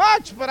have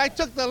much, but I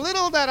took the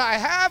little that I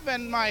have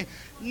and my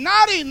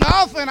not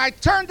enough, and I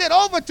turned it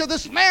over to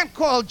this man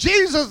called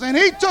Jesus, and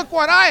he took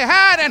what I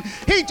had and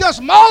he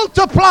just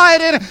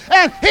multiplied it,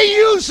 and he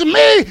used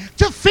me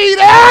to feed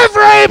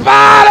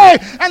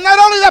everybody. And not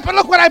only that, but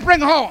look what I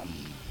bring home.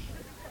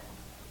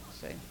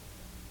 See?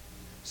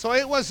 So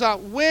it was a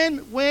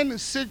win-win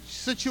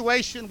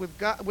situation with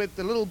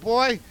the little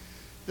boy.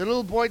 The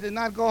little boy did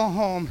not go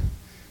home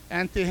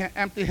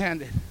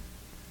empty-handed.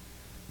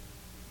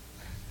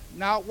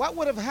 Now, what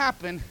would have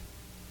happened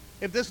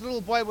if this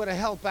little boy would have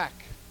held back?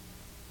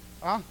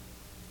 Huh?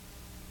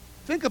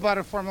 Think about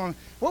it for a moment.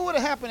 What would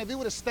have happened if he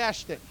would have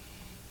stashed it?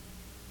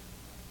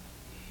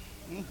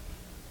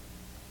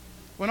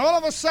 When all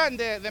of a sudden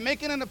they're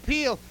making an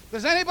appeal,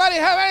 does anybody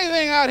have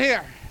anything out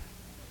here?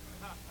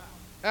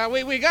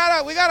 We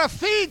gotta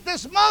feed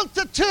this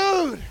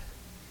multitude.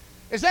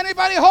 Is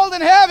anybody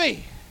holding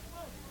heavy?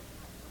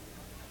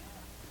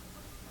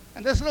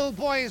 And this little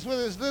boy is with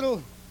his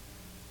little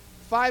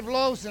 5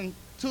 loaves and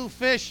 2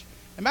 fish.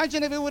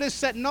 Imagine if he would have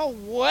said, no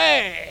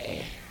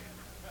way.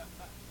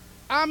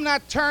 I'm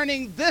not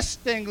turning this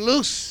thing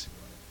loose.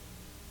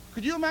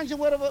 Could you imagine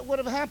what would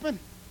have happened?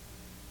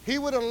 He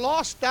would have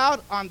lost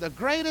out on the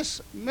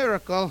greatest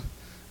miracle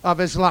of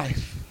his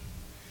life.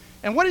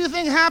 And what do you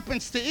think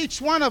happens to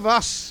each one of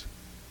us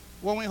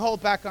when we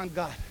hold back on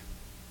God?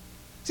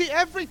 See,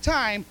 every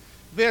time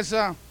there's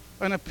an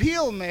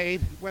appeal made,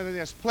 whether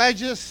there's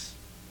pledges,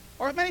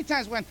 or many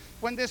times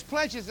when there's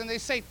pledges and they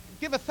say,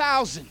 give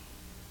 1,000.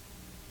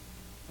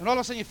 And all of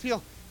a sudden you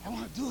feel, I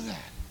want to do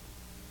that.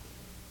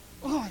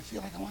 Oh, I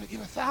feel like I want to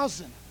give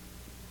 1,000.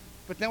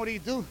 But then what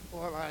do?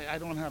 Well, I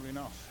don't have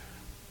enough.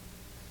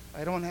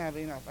 I don't have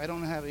enough. I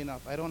don't have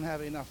enough. I don't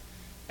have enough.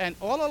 And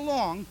all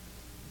along,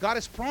 God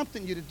is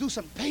prompting you to do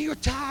something. Pay your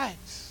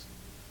tithes.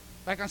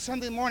 Like on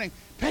Sunday morning,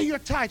 pay your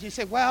tithes. You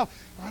say, well,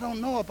 I don't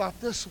know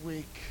about this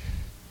week.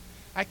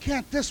 I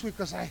can't this week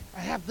because I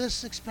have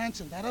this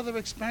expense and that other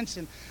expense,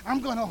 and I'm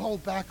going to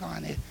hold back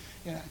on it.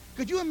 You know,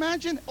 could you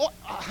imagine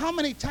how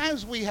many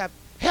times we have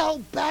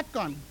held back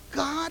on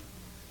God?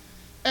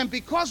 And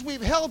because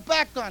we've held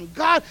back on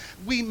God,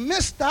 we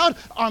missed out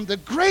on the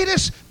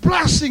greatest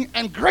blessing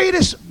and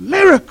greatest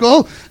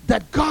miracle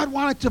that God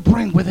wanted to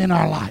bring within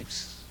our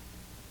lives.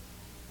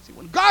 See,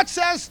 when God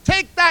says,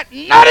 take that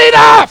not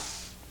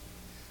enough,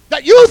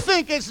 that you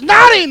think is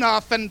not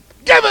enough, and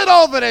give it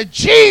over to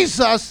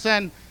Jesus,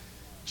 and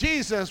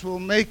Jesus will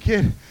make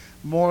it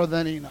more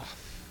than enough.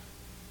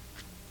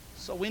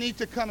 So we need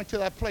to come into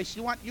that place.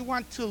 You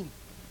want to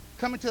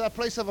come into that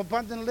place of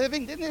abundant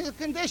living? Then there's a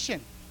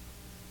condition.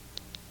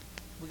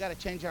 We got to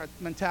change our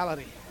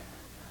mentality.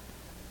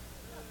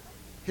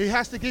 He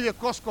has to give you a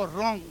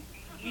coscorrón,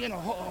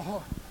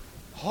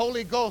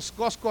 Holy Ghost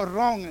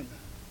coscorrón.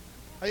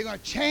 Are you going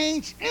to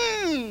change?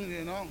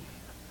 I'm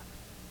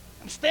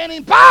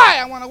standing by.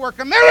 I want to work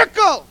a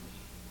miracle.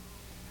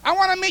 I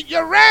want to meet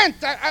your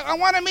rent. I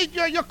want to meet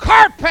your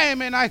car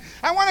payment. I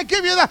want to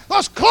give you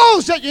those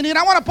clothes that you need.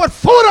 I want to put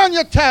food on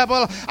your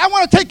table. I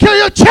want to take care of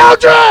your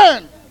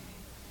children.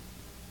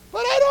 But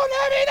I don't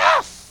have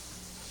enough.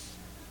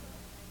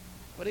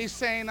 But he's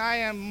saying, I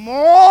am more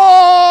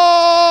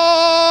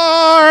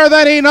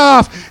than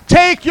enough.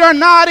 Take your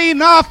not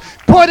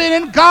enough, put it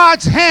in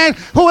God's hand,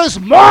 who is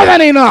more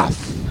than enough.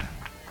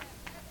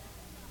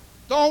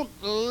 Don't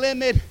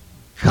limit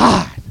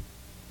God.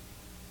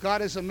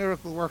 God is a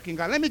miracle working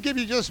God. Let me give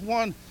you just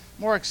one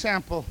more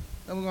example,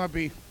 then we're going to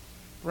be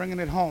bringing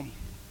it home.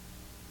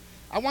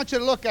 I want you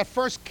to look at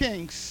 1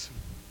 Kings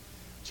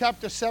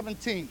chapter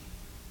 17.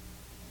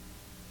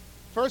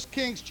 1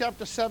 Kings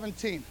chapter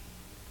 17.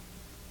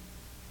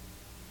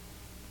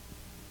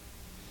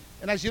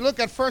 And as you look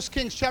at 1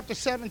 Kings chapter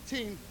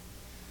 17,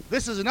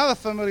 this is another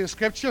familiar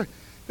scripture.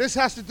 This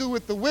has to do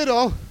with the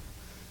widow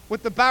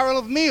with the barrel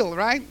of meal,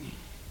 right?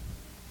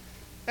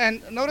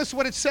 And notice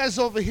what it says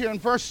over here in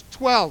verse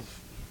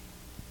 12.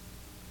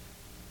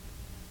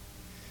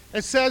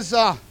 It says,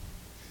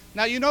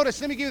 now you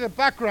notice, let me give you the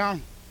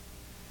background.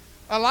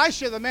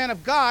 Elisha, the man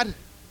of God,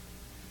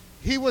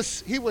 he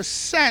was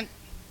sent,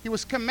 he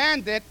was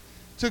commanded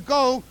to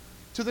go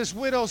to this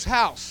widow's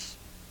house.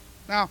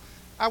 Now,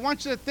 I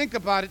want you to think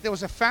about it. There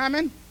was a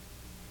famine,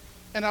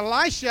 and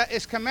Elisha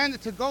is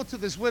commanded to go to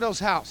this widow's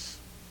house.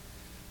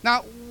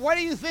 Now, what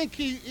do you think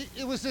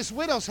it was this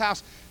widow's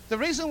house? The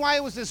reason why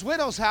it was this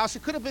widow's house,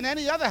 it could have been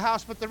any other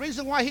house, but the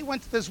reason why he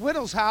went to this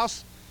widow's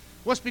house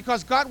was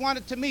because God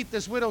wanted to meet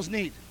this widow's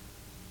need.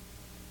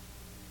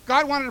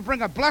 God wanted to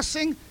bring a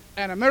blessing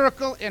and a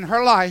miracle in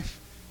her life.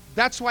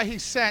 That's why he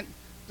sent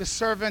the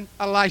servant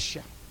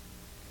Elisha.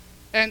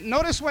 And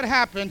notice what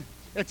happened.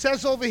 It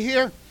says over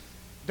here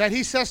that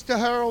he says to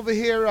her over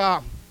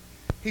here,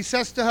 he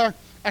says to her,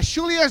 as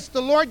surely as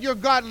the Lord your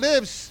God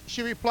lives,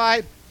 she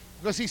replied,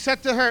 because he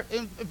said to her,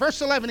 in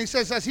verse 11, he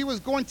says, as he was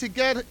going to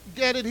get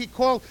it, he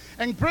called,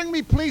 and bring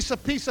me please a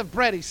piece of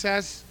bread, he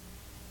says.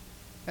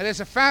 And there's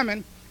a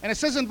famine. And it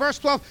says in verse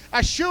 12,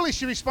 as surely,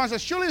 she responds,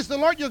 as surely as the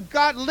Lord your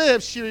God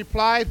lives, she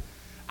replied,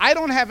 I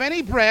don't have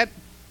any bread,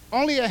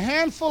 only a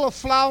handful of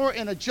flour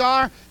in a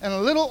jar and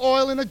a little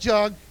oil in a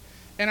jug,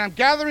 and I'm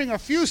gathering a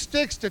few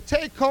sticks to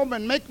take home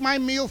and make my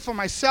meal for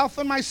myself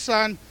and my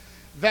son,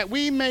 that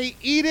we may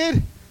eat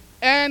it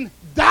and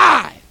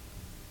die.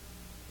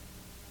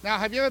 Now,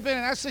 have you ever been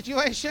in that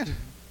situation?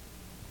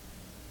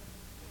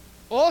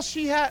 All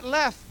she had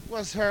left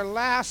was her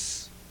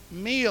last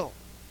meal.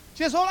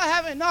 She says, all I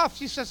have enough,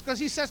 she says, because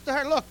he says to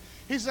her, look,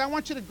 he says, I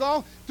want you to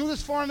go, do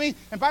this for me,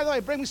 and by the way,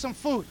 bring me some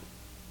food.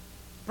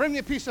 Bring me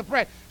a piece of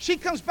bread. She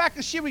comes back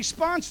and she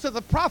responds to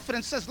the prophet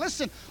and says,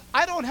 listen,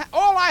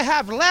 all I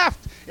have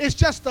left is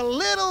just a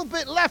little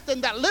bit left,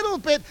 and that little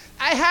bit,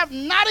 I have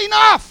not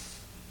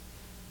enough.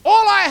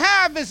 All I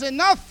have is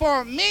enough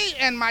for me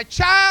and my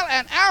child,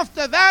 and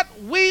after that,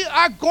 we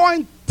are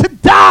going to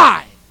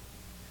die.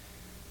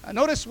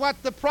 Notice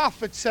what the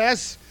prophet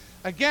says.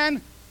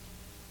 Again,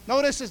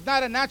 notice it's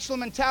not a natural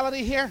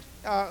mentality here.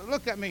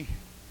 Look at me.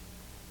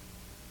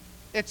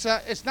 It's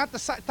not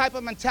the type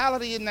of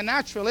mentality in the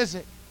natural, is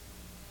it?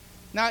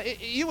 Now,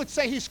 you would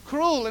say he's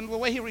cruel in the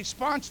way he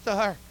responds to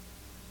her.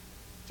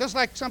 Just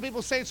like some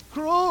people say it's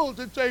cruel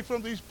to take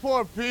from these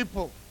poor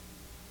people.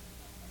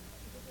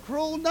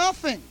 Cruel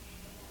nothing.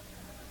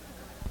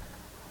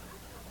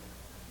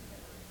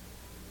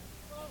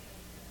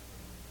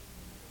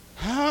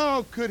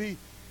 How could he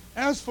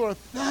ask for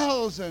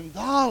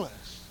 $1,000?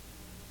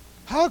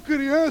 How could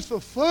he ask for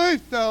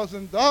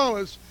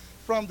 $5,000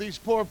 from these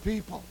poor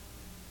people?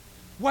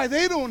 Why,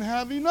 they don't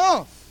have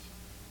enough.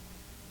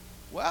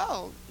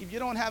 Well, if you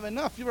don't have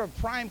enough, you're a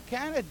prime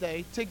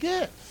candidate to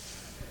give.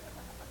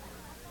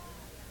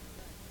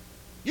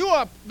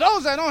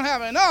 Those that don't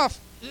have enough,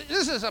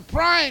 this is a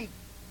prime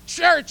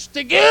church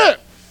to give.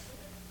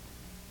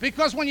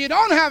 Because when you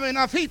don't have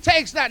enough, he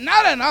takes that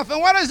not enough, and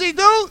what does he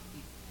do?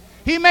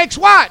 He makes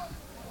what?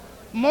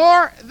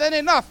 More than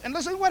enough. And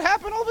listen what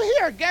happened over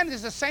here. Again,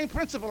 it's the same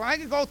principle. And I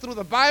can go through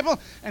the Bible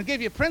and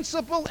give you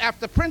principle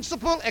after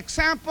principle,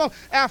 example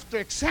after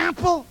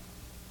example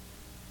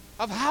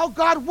of how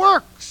God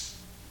works.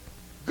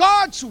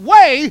 God's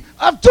way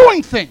of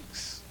doing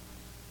things.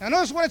 Now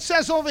notice what it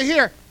says over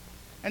here.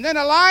 And then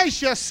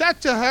Elijah said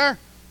to her,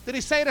 did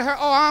he say to her,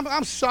 oh,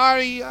 I'm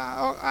sorry.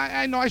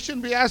 I know I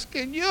shouldn't be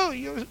asking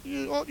you.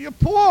 You're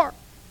poor.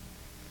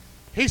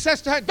 He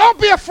says to her, don't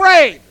be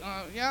afraid.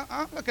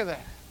 Look at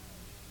that.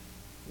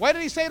 Why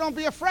did he say don't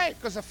be afraid?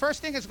 Because the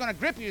first thing that's going to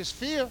grip you is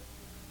fear.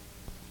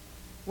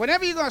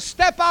 Whenever you're going to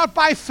step out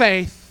by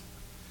faith,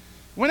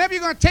 whenever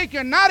you're going to take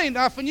your not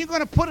enough and you're going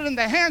to put it in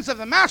the hands of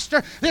the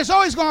master, there's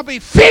always going to be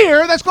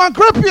fear that's going to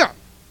grip you.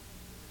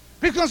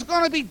 Because there's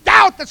going to be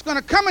doubt that's going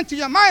to come into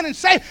your mind and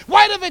say,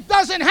 what if it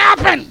doesn't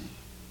happen?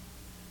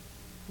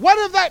 What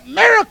if that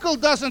miracle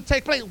doesn't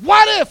take place?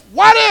 What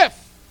if?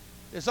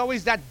 There's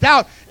always that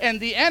doubt, and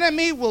the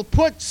enemy will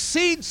put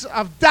seeds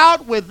of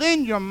doubt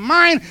within your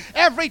mind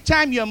every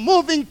time you're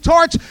moving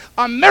towards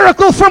a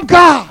miracle from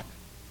God.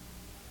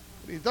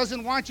 He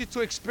doesn't want you to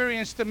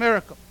experience the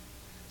miracle.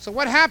 So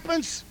what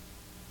happens?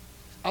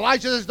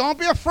 Elijah says, don't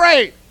be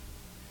afraid.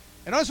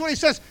 And notice what he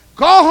says,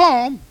 go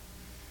home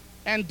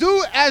and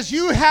do as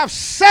you have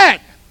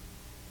said.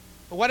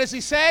 But what does he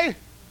say?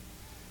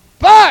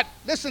 But,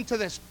 listen to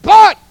this,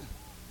 but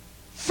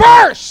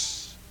first,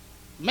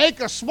 make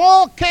a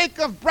small cake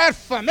of bread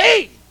for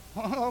me.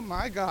 Oh,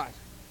 my God.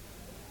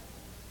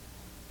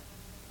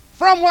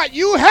 From what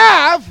you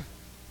have,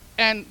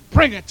 and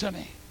bring it to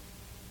me.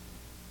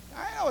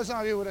 I know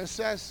some of you would have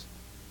says,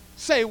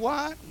 say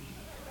what?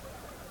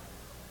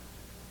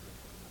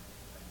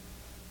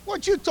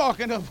 What you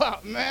talking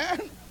about,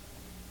 man?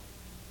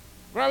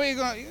 Bro,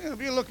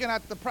 you're looking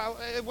at the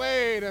problem.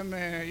 Wait a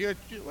minute.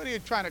 What are you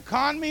trying to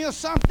con me or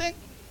something?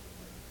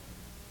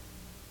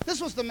 This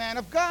was the man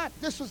of God.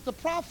 This was the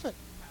prophet.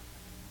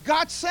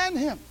 God sent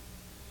him.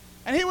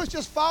 And he was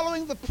just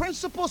following the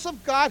principles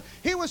of God.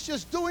 He was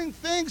just doing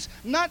things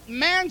not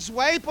man's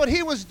way, but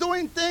he was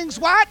doing things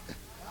what?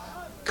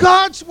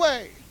 God's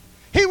way.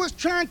 He was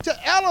trying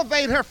to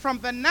elevate her from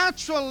the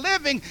natural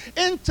living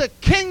into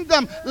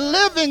kingdom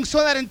living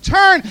so that in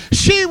turn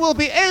she will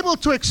be able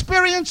to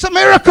experience a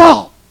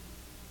miracle.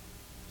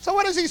 So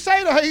what does he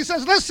say to her? He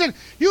says, listen,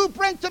 you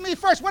bring to me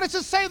first. What does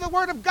it say, the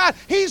word of God?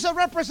 He's a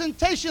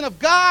representation of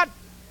God.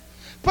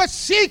 But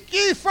seek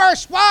ye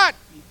first what?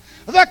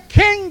 The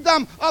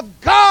kingdom of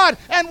God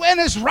and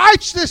his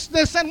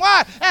righteousness and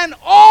what? And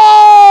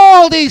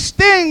all these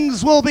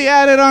things will be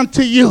added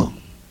unto you.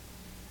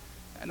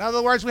 In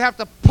other words, we have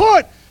to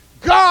put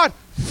God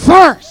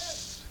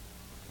first.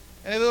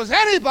 And if there was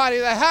anybody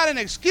that had an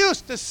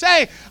excuse to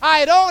say,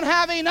 I don't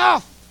have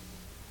enough,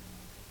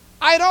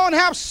 I don't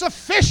have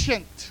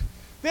sufficient,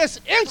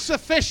 there's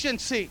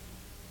insufficiency,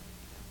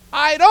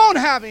 I don't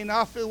have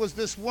enough, it was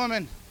this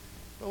woman.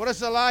 But what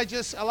does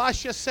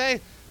Elisha say?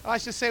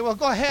 Elisha say, well,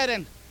 go ahead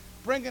and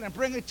bring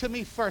it to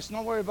me first.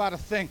 Don't worry about a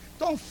thing.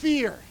 Don't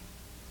fear.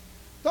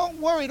 Don't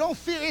worry, don't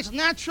fear. It's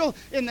natural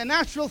in the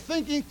natural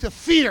thinking to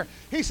fear.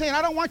 He's saying,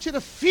 I don't want you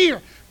to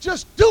fear.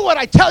 Just do what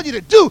I tell you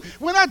to do.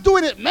 We're not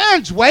doing it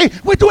man's way.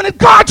 We're doing it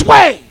God's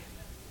way.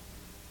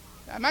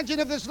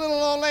 Imagine if this little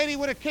old lady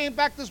would have came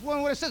back, this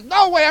woman would have said,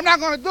 no way, I'm not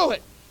going to do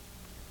it.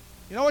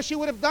 You know what she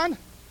would have done?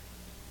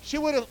 She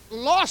would have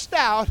lost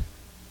out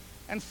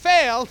and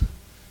failed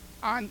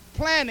on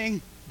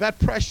planting that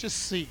precious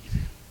seed.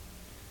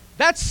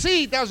 That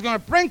seed that was going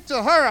to bring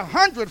to her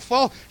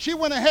 100-fold, she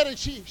went ahead and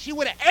she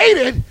would have ate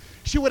it.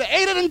 She would have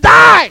ate it and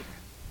died.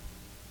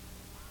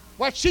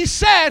 what she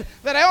said,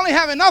 that I only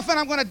have enough and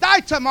I'm going to die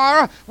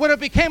tomorrow, would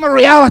have became a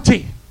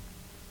reality.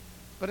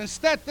 But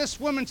instead, this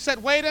woman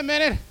said, wait a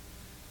minute,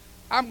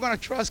 I'm going to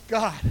trust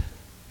God.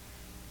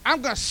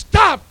 I'm going to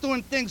stop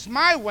doing things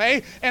my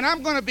way, and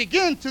I'm going to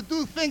begin to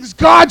do things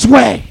God's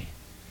way.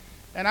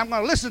 And I'm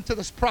going to listen to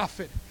this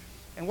prophet.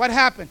 And what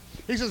happened?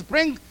 He says,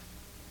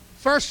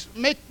 first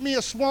make me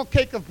a small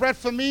cake of bread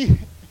for me,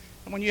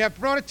 and when you have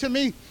brought it to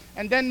me,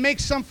 and then make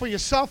some for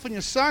yourself and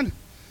your son.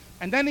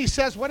 And then he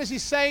says, what does he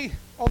say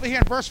over here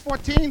in verse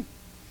 14?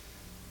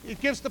 He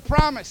gives the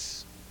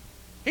promise.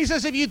 He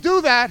says, if you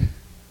do that,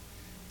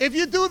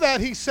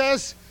 he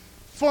says,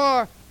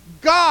 for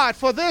God,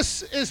 for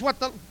this is what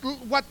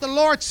the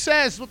Lord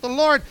says, what the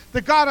Lord,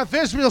 the God of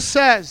Israel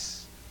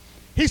says.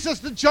 He says,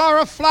 the jar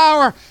of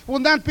flour will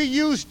not be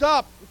used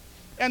up,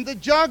 and the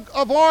jug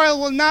of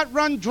oil will not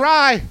run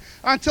dry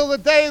until the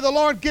day the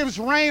Lord gives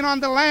rain on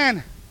the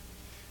land.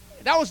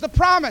 That was the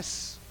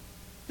promise.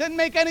 Didn't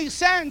make any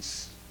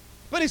sense.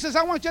 But he says,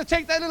 I want you to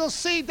take that little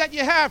seed that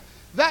you have,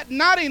 that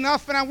not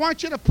enough, and I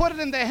want you to put it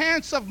in the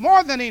hands of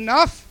more than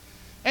enough.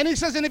 And he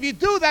says, and if you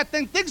do that,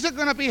 then things are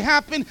going to be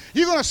happening.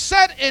 You're going to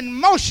set in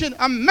motion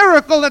a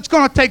miracle that's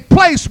going to take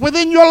place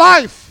within your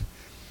life.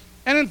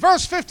 And in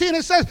verse 15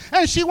 it says,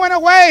 and she went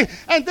away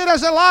and did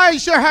as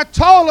Elijah had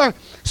told her.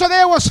 So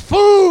there was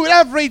food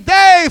every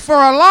day for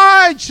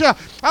Elijah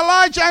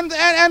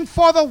and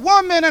for the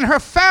woman and her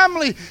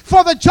family.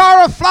 For the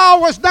jar of flour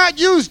was not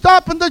used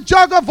up, and the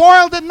jug of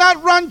oil did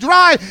not run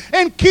dry,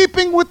 in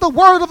keeping with the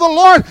word of the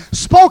Lord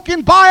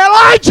spoken by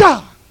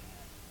Elijah.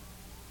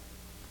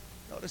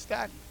 Notice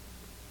that.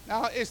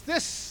 Now, is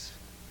this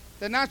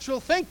the natural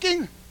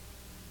thinking?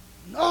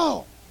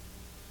 No.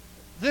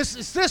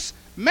 Is this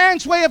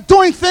man's way of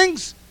doing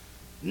things?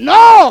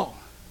 No.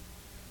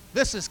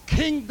 This is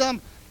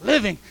kingdom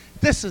living.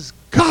 This is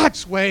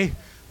God's way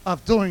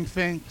of doing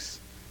things.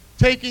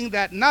 Taking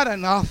that not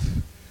enough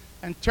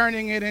and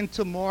turning it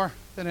into more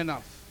than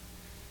enough.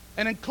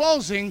 And in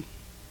closing,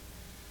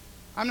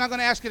 I'm not going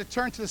to ask you to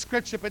turn to the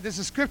scripture, but there's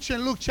a scripture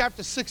in Luke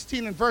chapter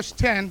 16 and verse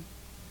 10.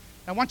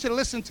 I want you to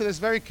listen to this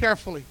very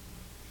carefully.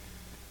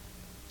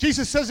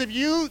 Jesus says, if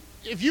you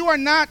are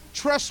not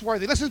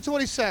trustworthy, listen to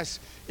what he says.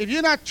 If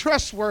you're not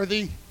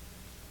trustworthy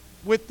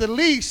with the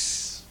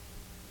least,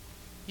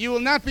 you will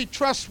not be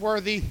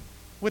trustworthy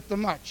with the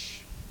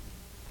much.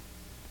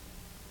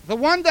 The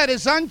one that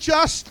is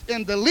unjust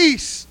in the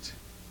least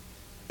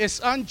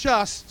is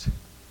unjust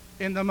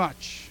in the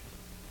much.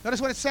 Notice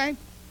what it's saying?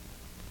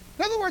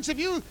 In other words, if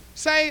you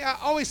say,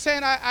 always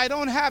saying, I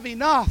don't have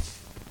enough,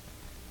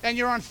 and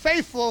you're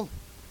unfaithful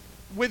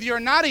with your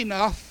not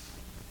enough,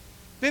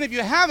 then if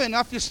you have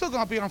enough, you're still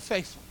going to be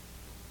unfaithful.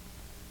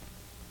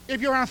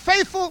 If you're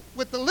unfaithful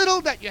with the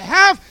little that you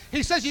have,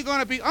 he says you're going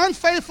to be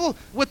unfaithful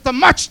with the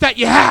much that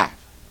you have.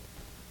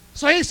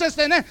 So he says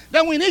then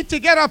we need to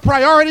get our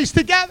priorities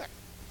together.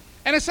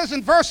 And it says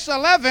in verse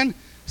 11,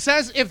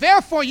 says, if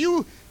therefore if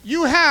you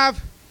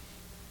have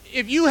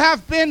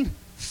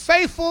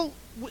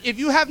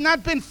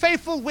not been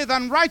faithful with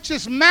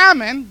unrighteous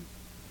mammon,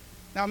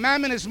 now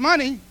mammon is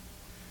money,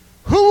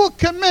 who will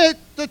commit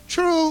the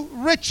true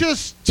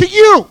riches to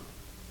you?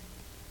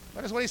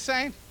 That is what he's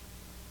saying.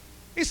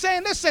 He's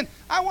saying, listen,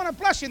 I want to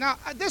bless you. Now,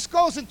 this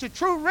goes into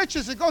true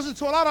riches. It goes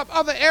into a lot of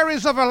other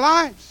areas of our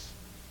lives.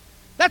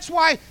 That's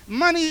why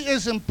money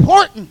is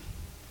important.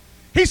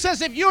 He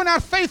says, if you're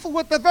not faithful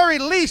with the very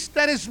least,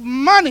 that is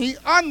money,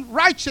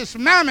 unrighteous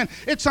mammon,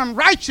 it's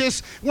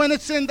unrighteous when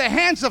it's in the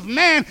hands of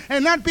man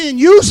and not being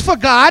used for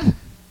God.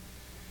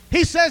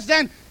 He says,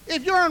 then,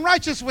 if you're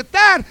unrighteous with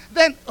that,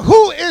 then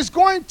who is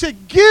going to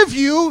give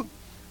you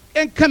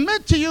and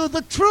commit to you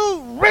the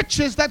true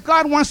riches that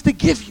God wants to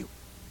give you?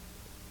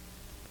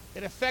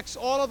 It affects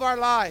all of our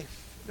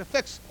life. It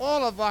affects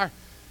all of our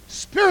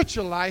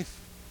spiritual life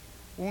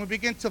when we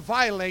begin to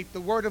violate the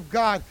word of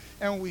God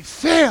and we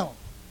fail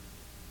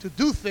to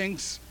do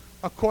things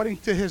according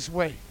to his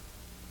way.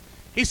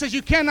 He says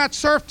you cannot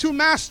serve two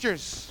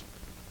masters,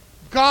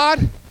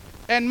 God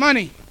and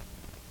money.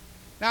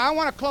 Now I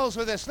want to close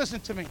with this. Listen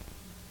to me.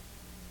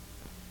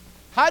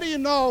 How do you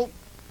know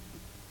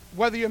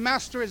whether your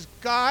master is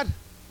God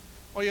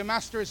or your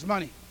master is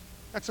money?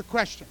 That's a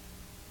question.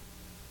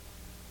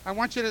 I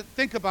want you to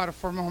think about it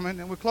for a moment,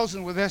 and we're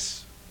closing with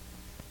this.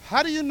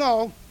 How do you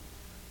know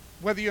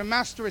whether your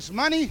master is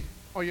money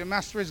or your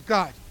master is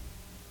God?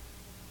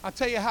 I'll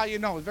tell you how you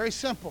know. It's very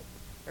simple.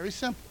 Very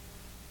simple.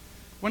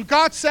 When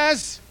God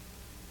says,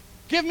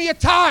 give me your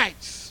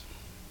tithes,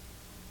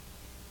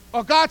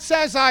 or God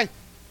says, I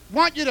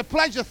want you to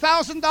pledge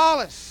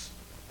 $1,000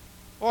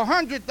 or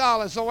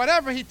 $100 or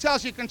whatever he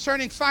tells you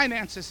concerning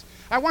finances.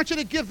 I want you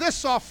to give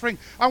this offering.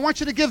 I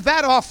want you to give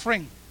that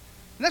offering.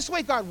 And that's the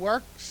way God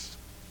works.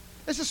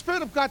 It's the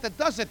Spirit of God that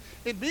does it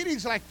in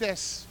meetings like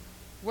this.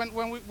 When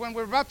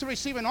we're about to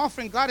receive an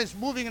offering, God is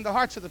moving in the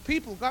hearts of the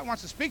people. God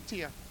wants to speak to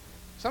you.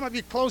 Some of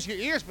you close your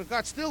ears, but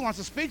God still wants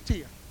to speak to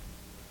you.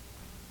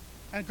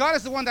 And God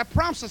is the one that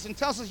prompts us and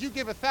tells us, you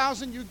give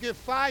 1,000, you give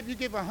 5, you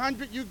give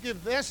 100, you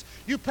give this,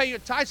 you pay your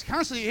tithes.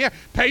 Constantly here,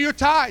 pay your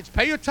tithes,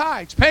 pay your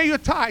tithes, pay your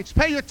tithes,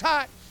 pay your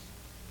tithes.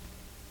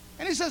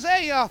 And he says,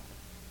 hey,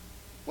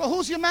 well,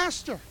 who's your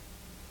master?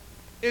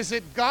 Is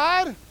it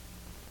God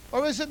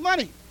or is it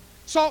money?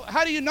 So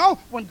how do you know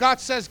when God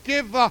says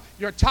give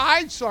your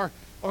tithes or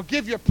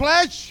give your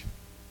pledge?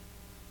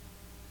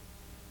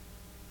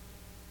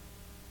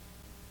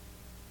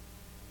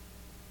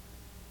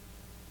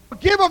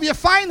 Give of your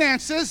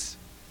finances,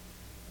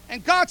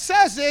 and God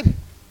says it,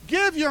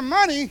 give your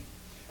money,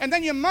 and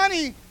then your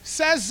money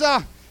says,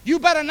 you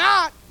better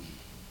not.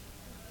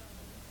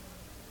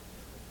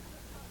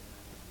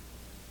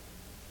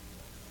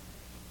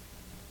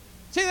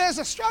 See, there's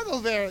a struggle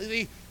there.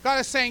 God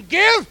is saying,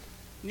 give,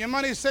 and your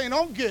money is saying,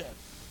 don't give.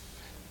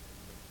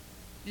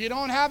 You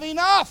don't have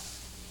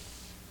enough.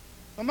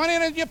 The money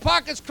in your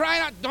pocket's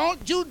crying out,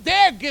 don't you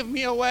dare give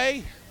me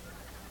away.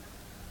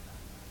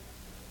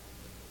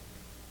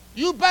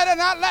 You better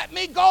not let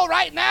me go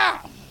right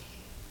now.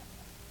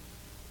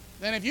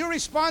 Then if you're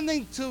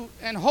responding to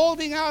and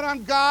holding out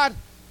on God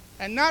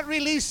and not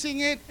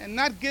releasing it and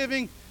not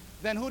giving,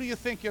 then who do you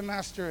think your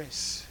master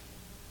is?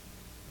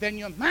 Then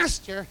your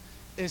master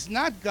is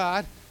not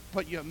God,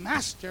 but your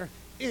master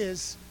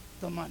is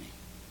the money.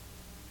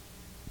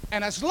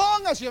 And as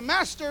long as your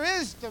master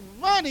is the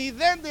money,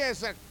 then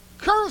there's a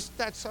curse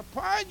that's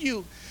upon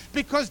you,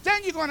 because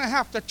then you're going to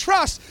have to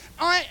trust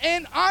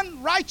in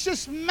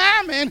unrighteous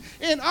mammon,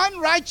 in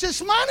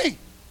unrighteous money.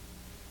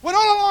 When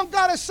all along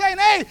God is saying,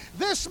 hey,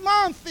 this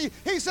month,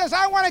 he says,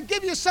 I want to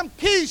give you some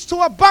keys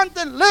to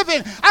abundant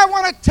living. I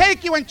want to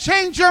take you and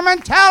change your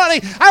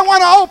mentality. I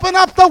want to open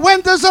up the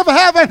windows of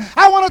heaven.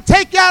 I want to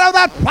take you out of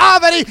that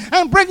poverty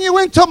and bring you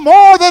into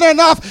more than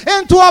enough,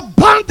 into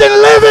abundant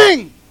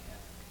living.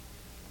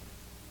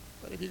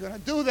 But if you're going to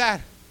do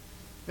that,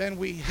 then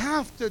we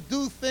have to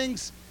do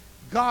things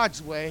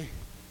God's way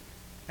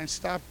and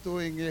stop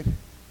doing it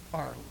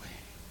our way.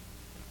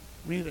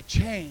 We need a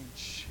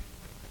change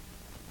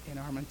in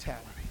our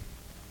mentality.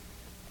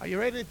 Are you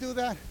ready to do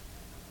that?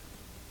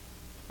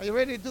 Are you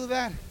ready to do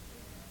that?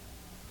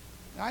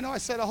 I know I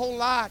said a whole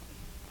lot.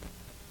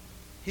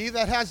 He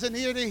that has an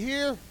ear to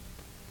hear,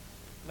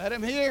 let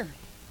him hear.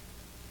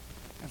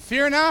 And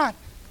fear not.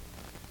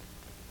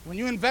 When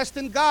you invest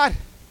in God,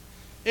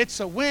 it's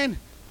a win,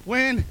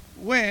 win,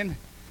 win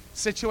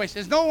situation.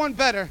 There's no one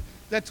better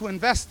than to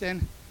invest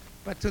in,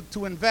 but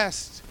to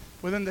invest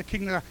within the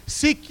kingdom of God.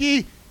 Seek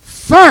ye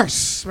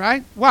first,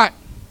 right? What?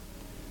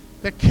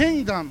 The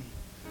kingdom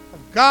of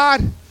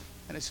God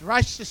and his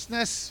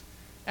righteousness,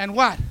 and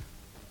what?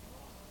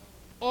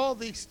 All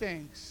these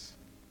things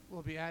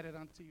will be added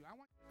unto you.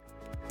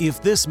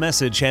 If this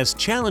message has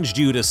challenged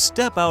you to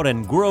step out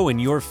and grow in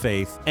your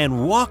faith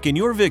and walk in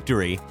your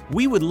victory,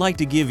 we would like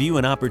to give you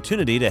an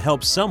opportunity to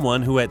help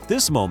someone who at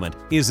this moment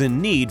is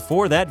in need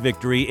for that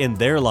victory in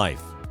their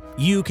life.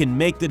 You can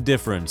make the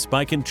difference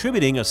by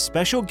contributing a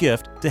special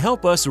gift to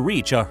help us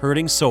reach a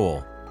hurting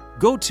soul.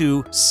 Go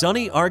to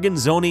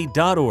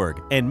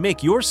sonnyarganzoni.org and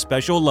make your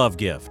special love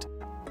gift.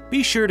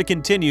 Be sure to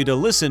continue to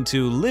listen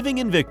to Living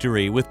in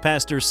Victory with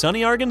Pastor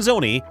Sonny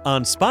Arganzoni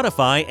on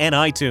Spotify and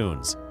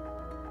iTunes.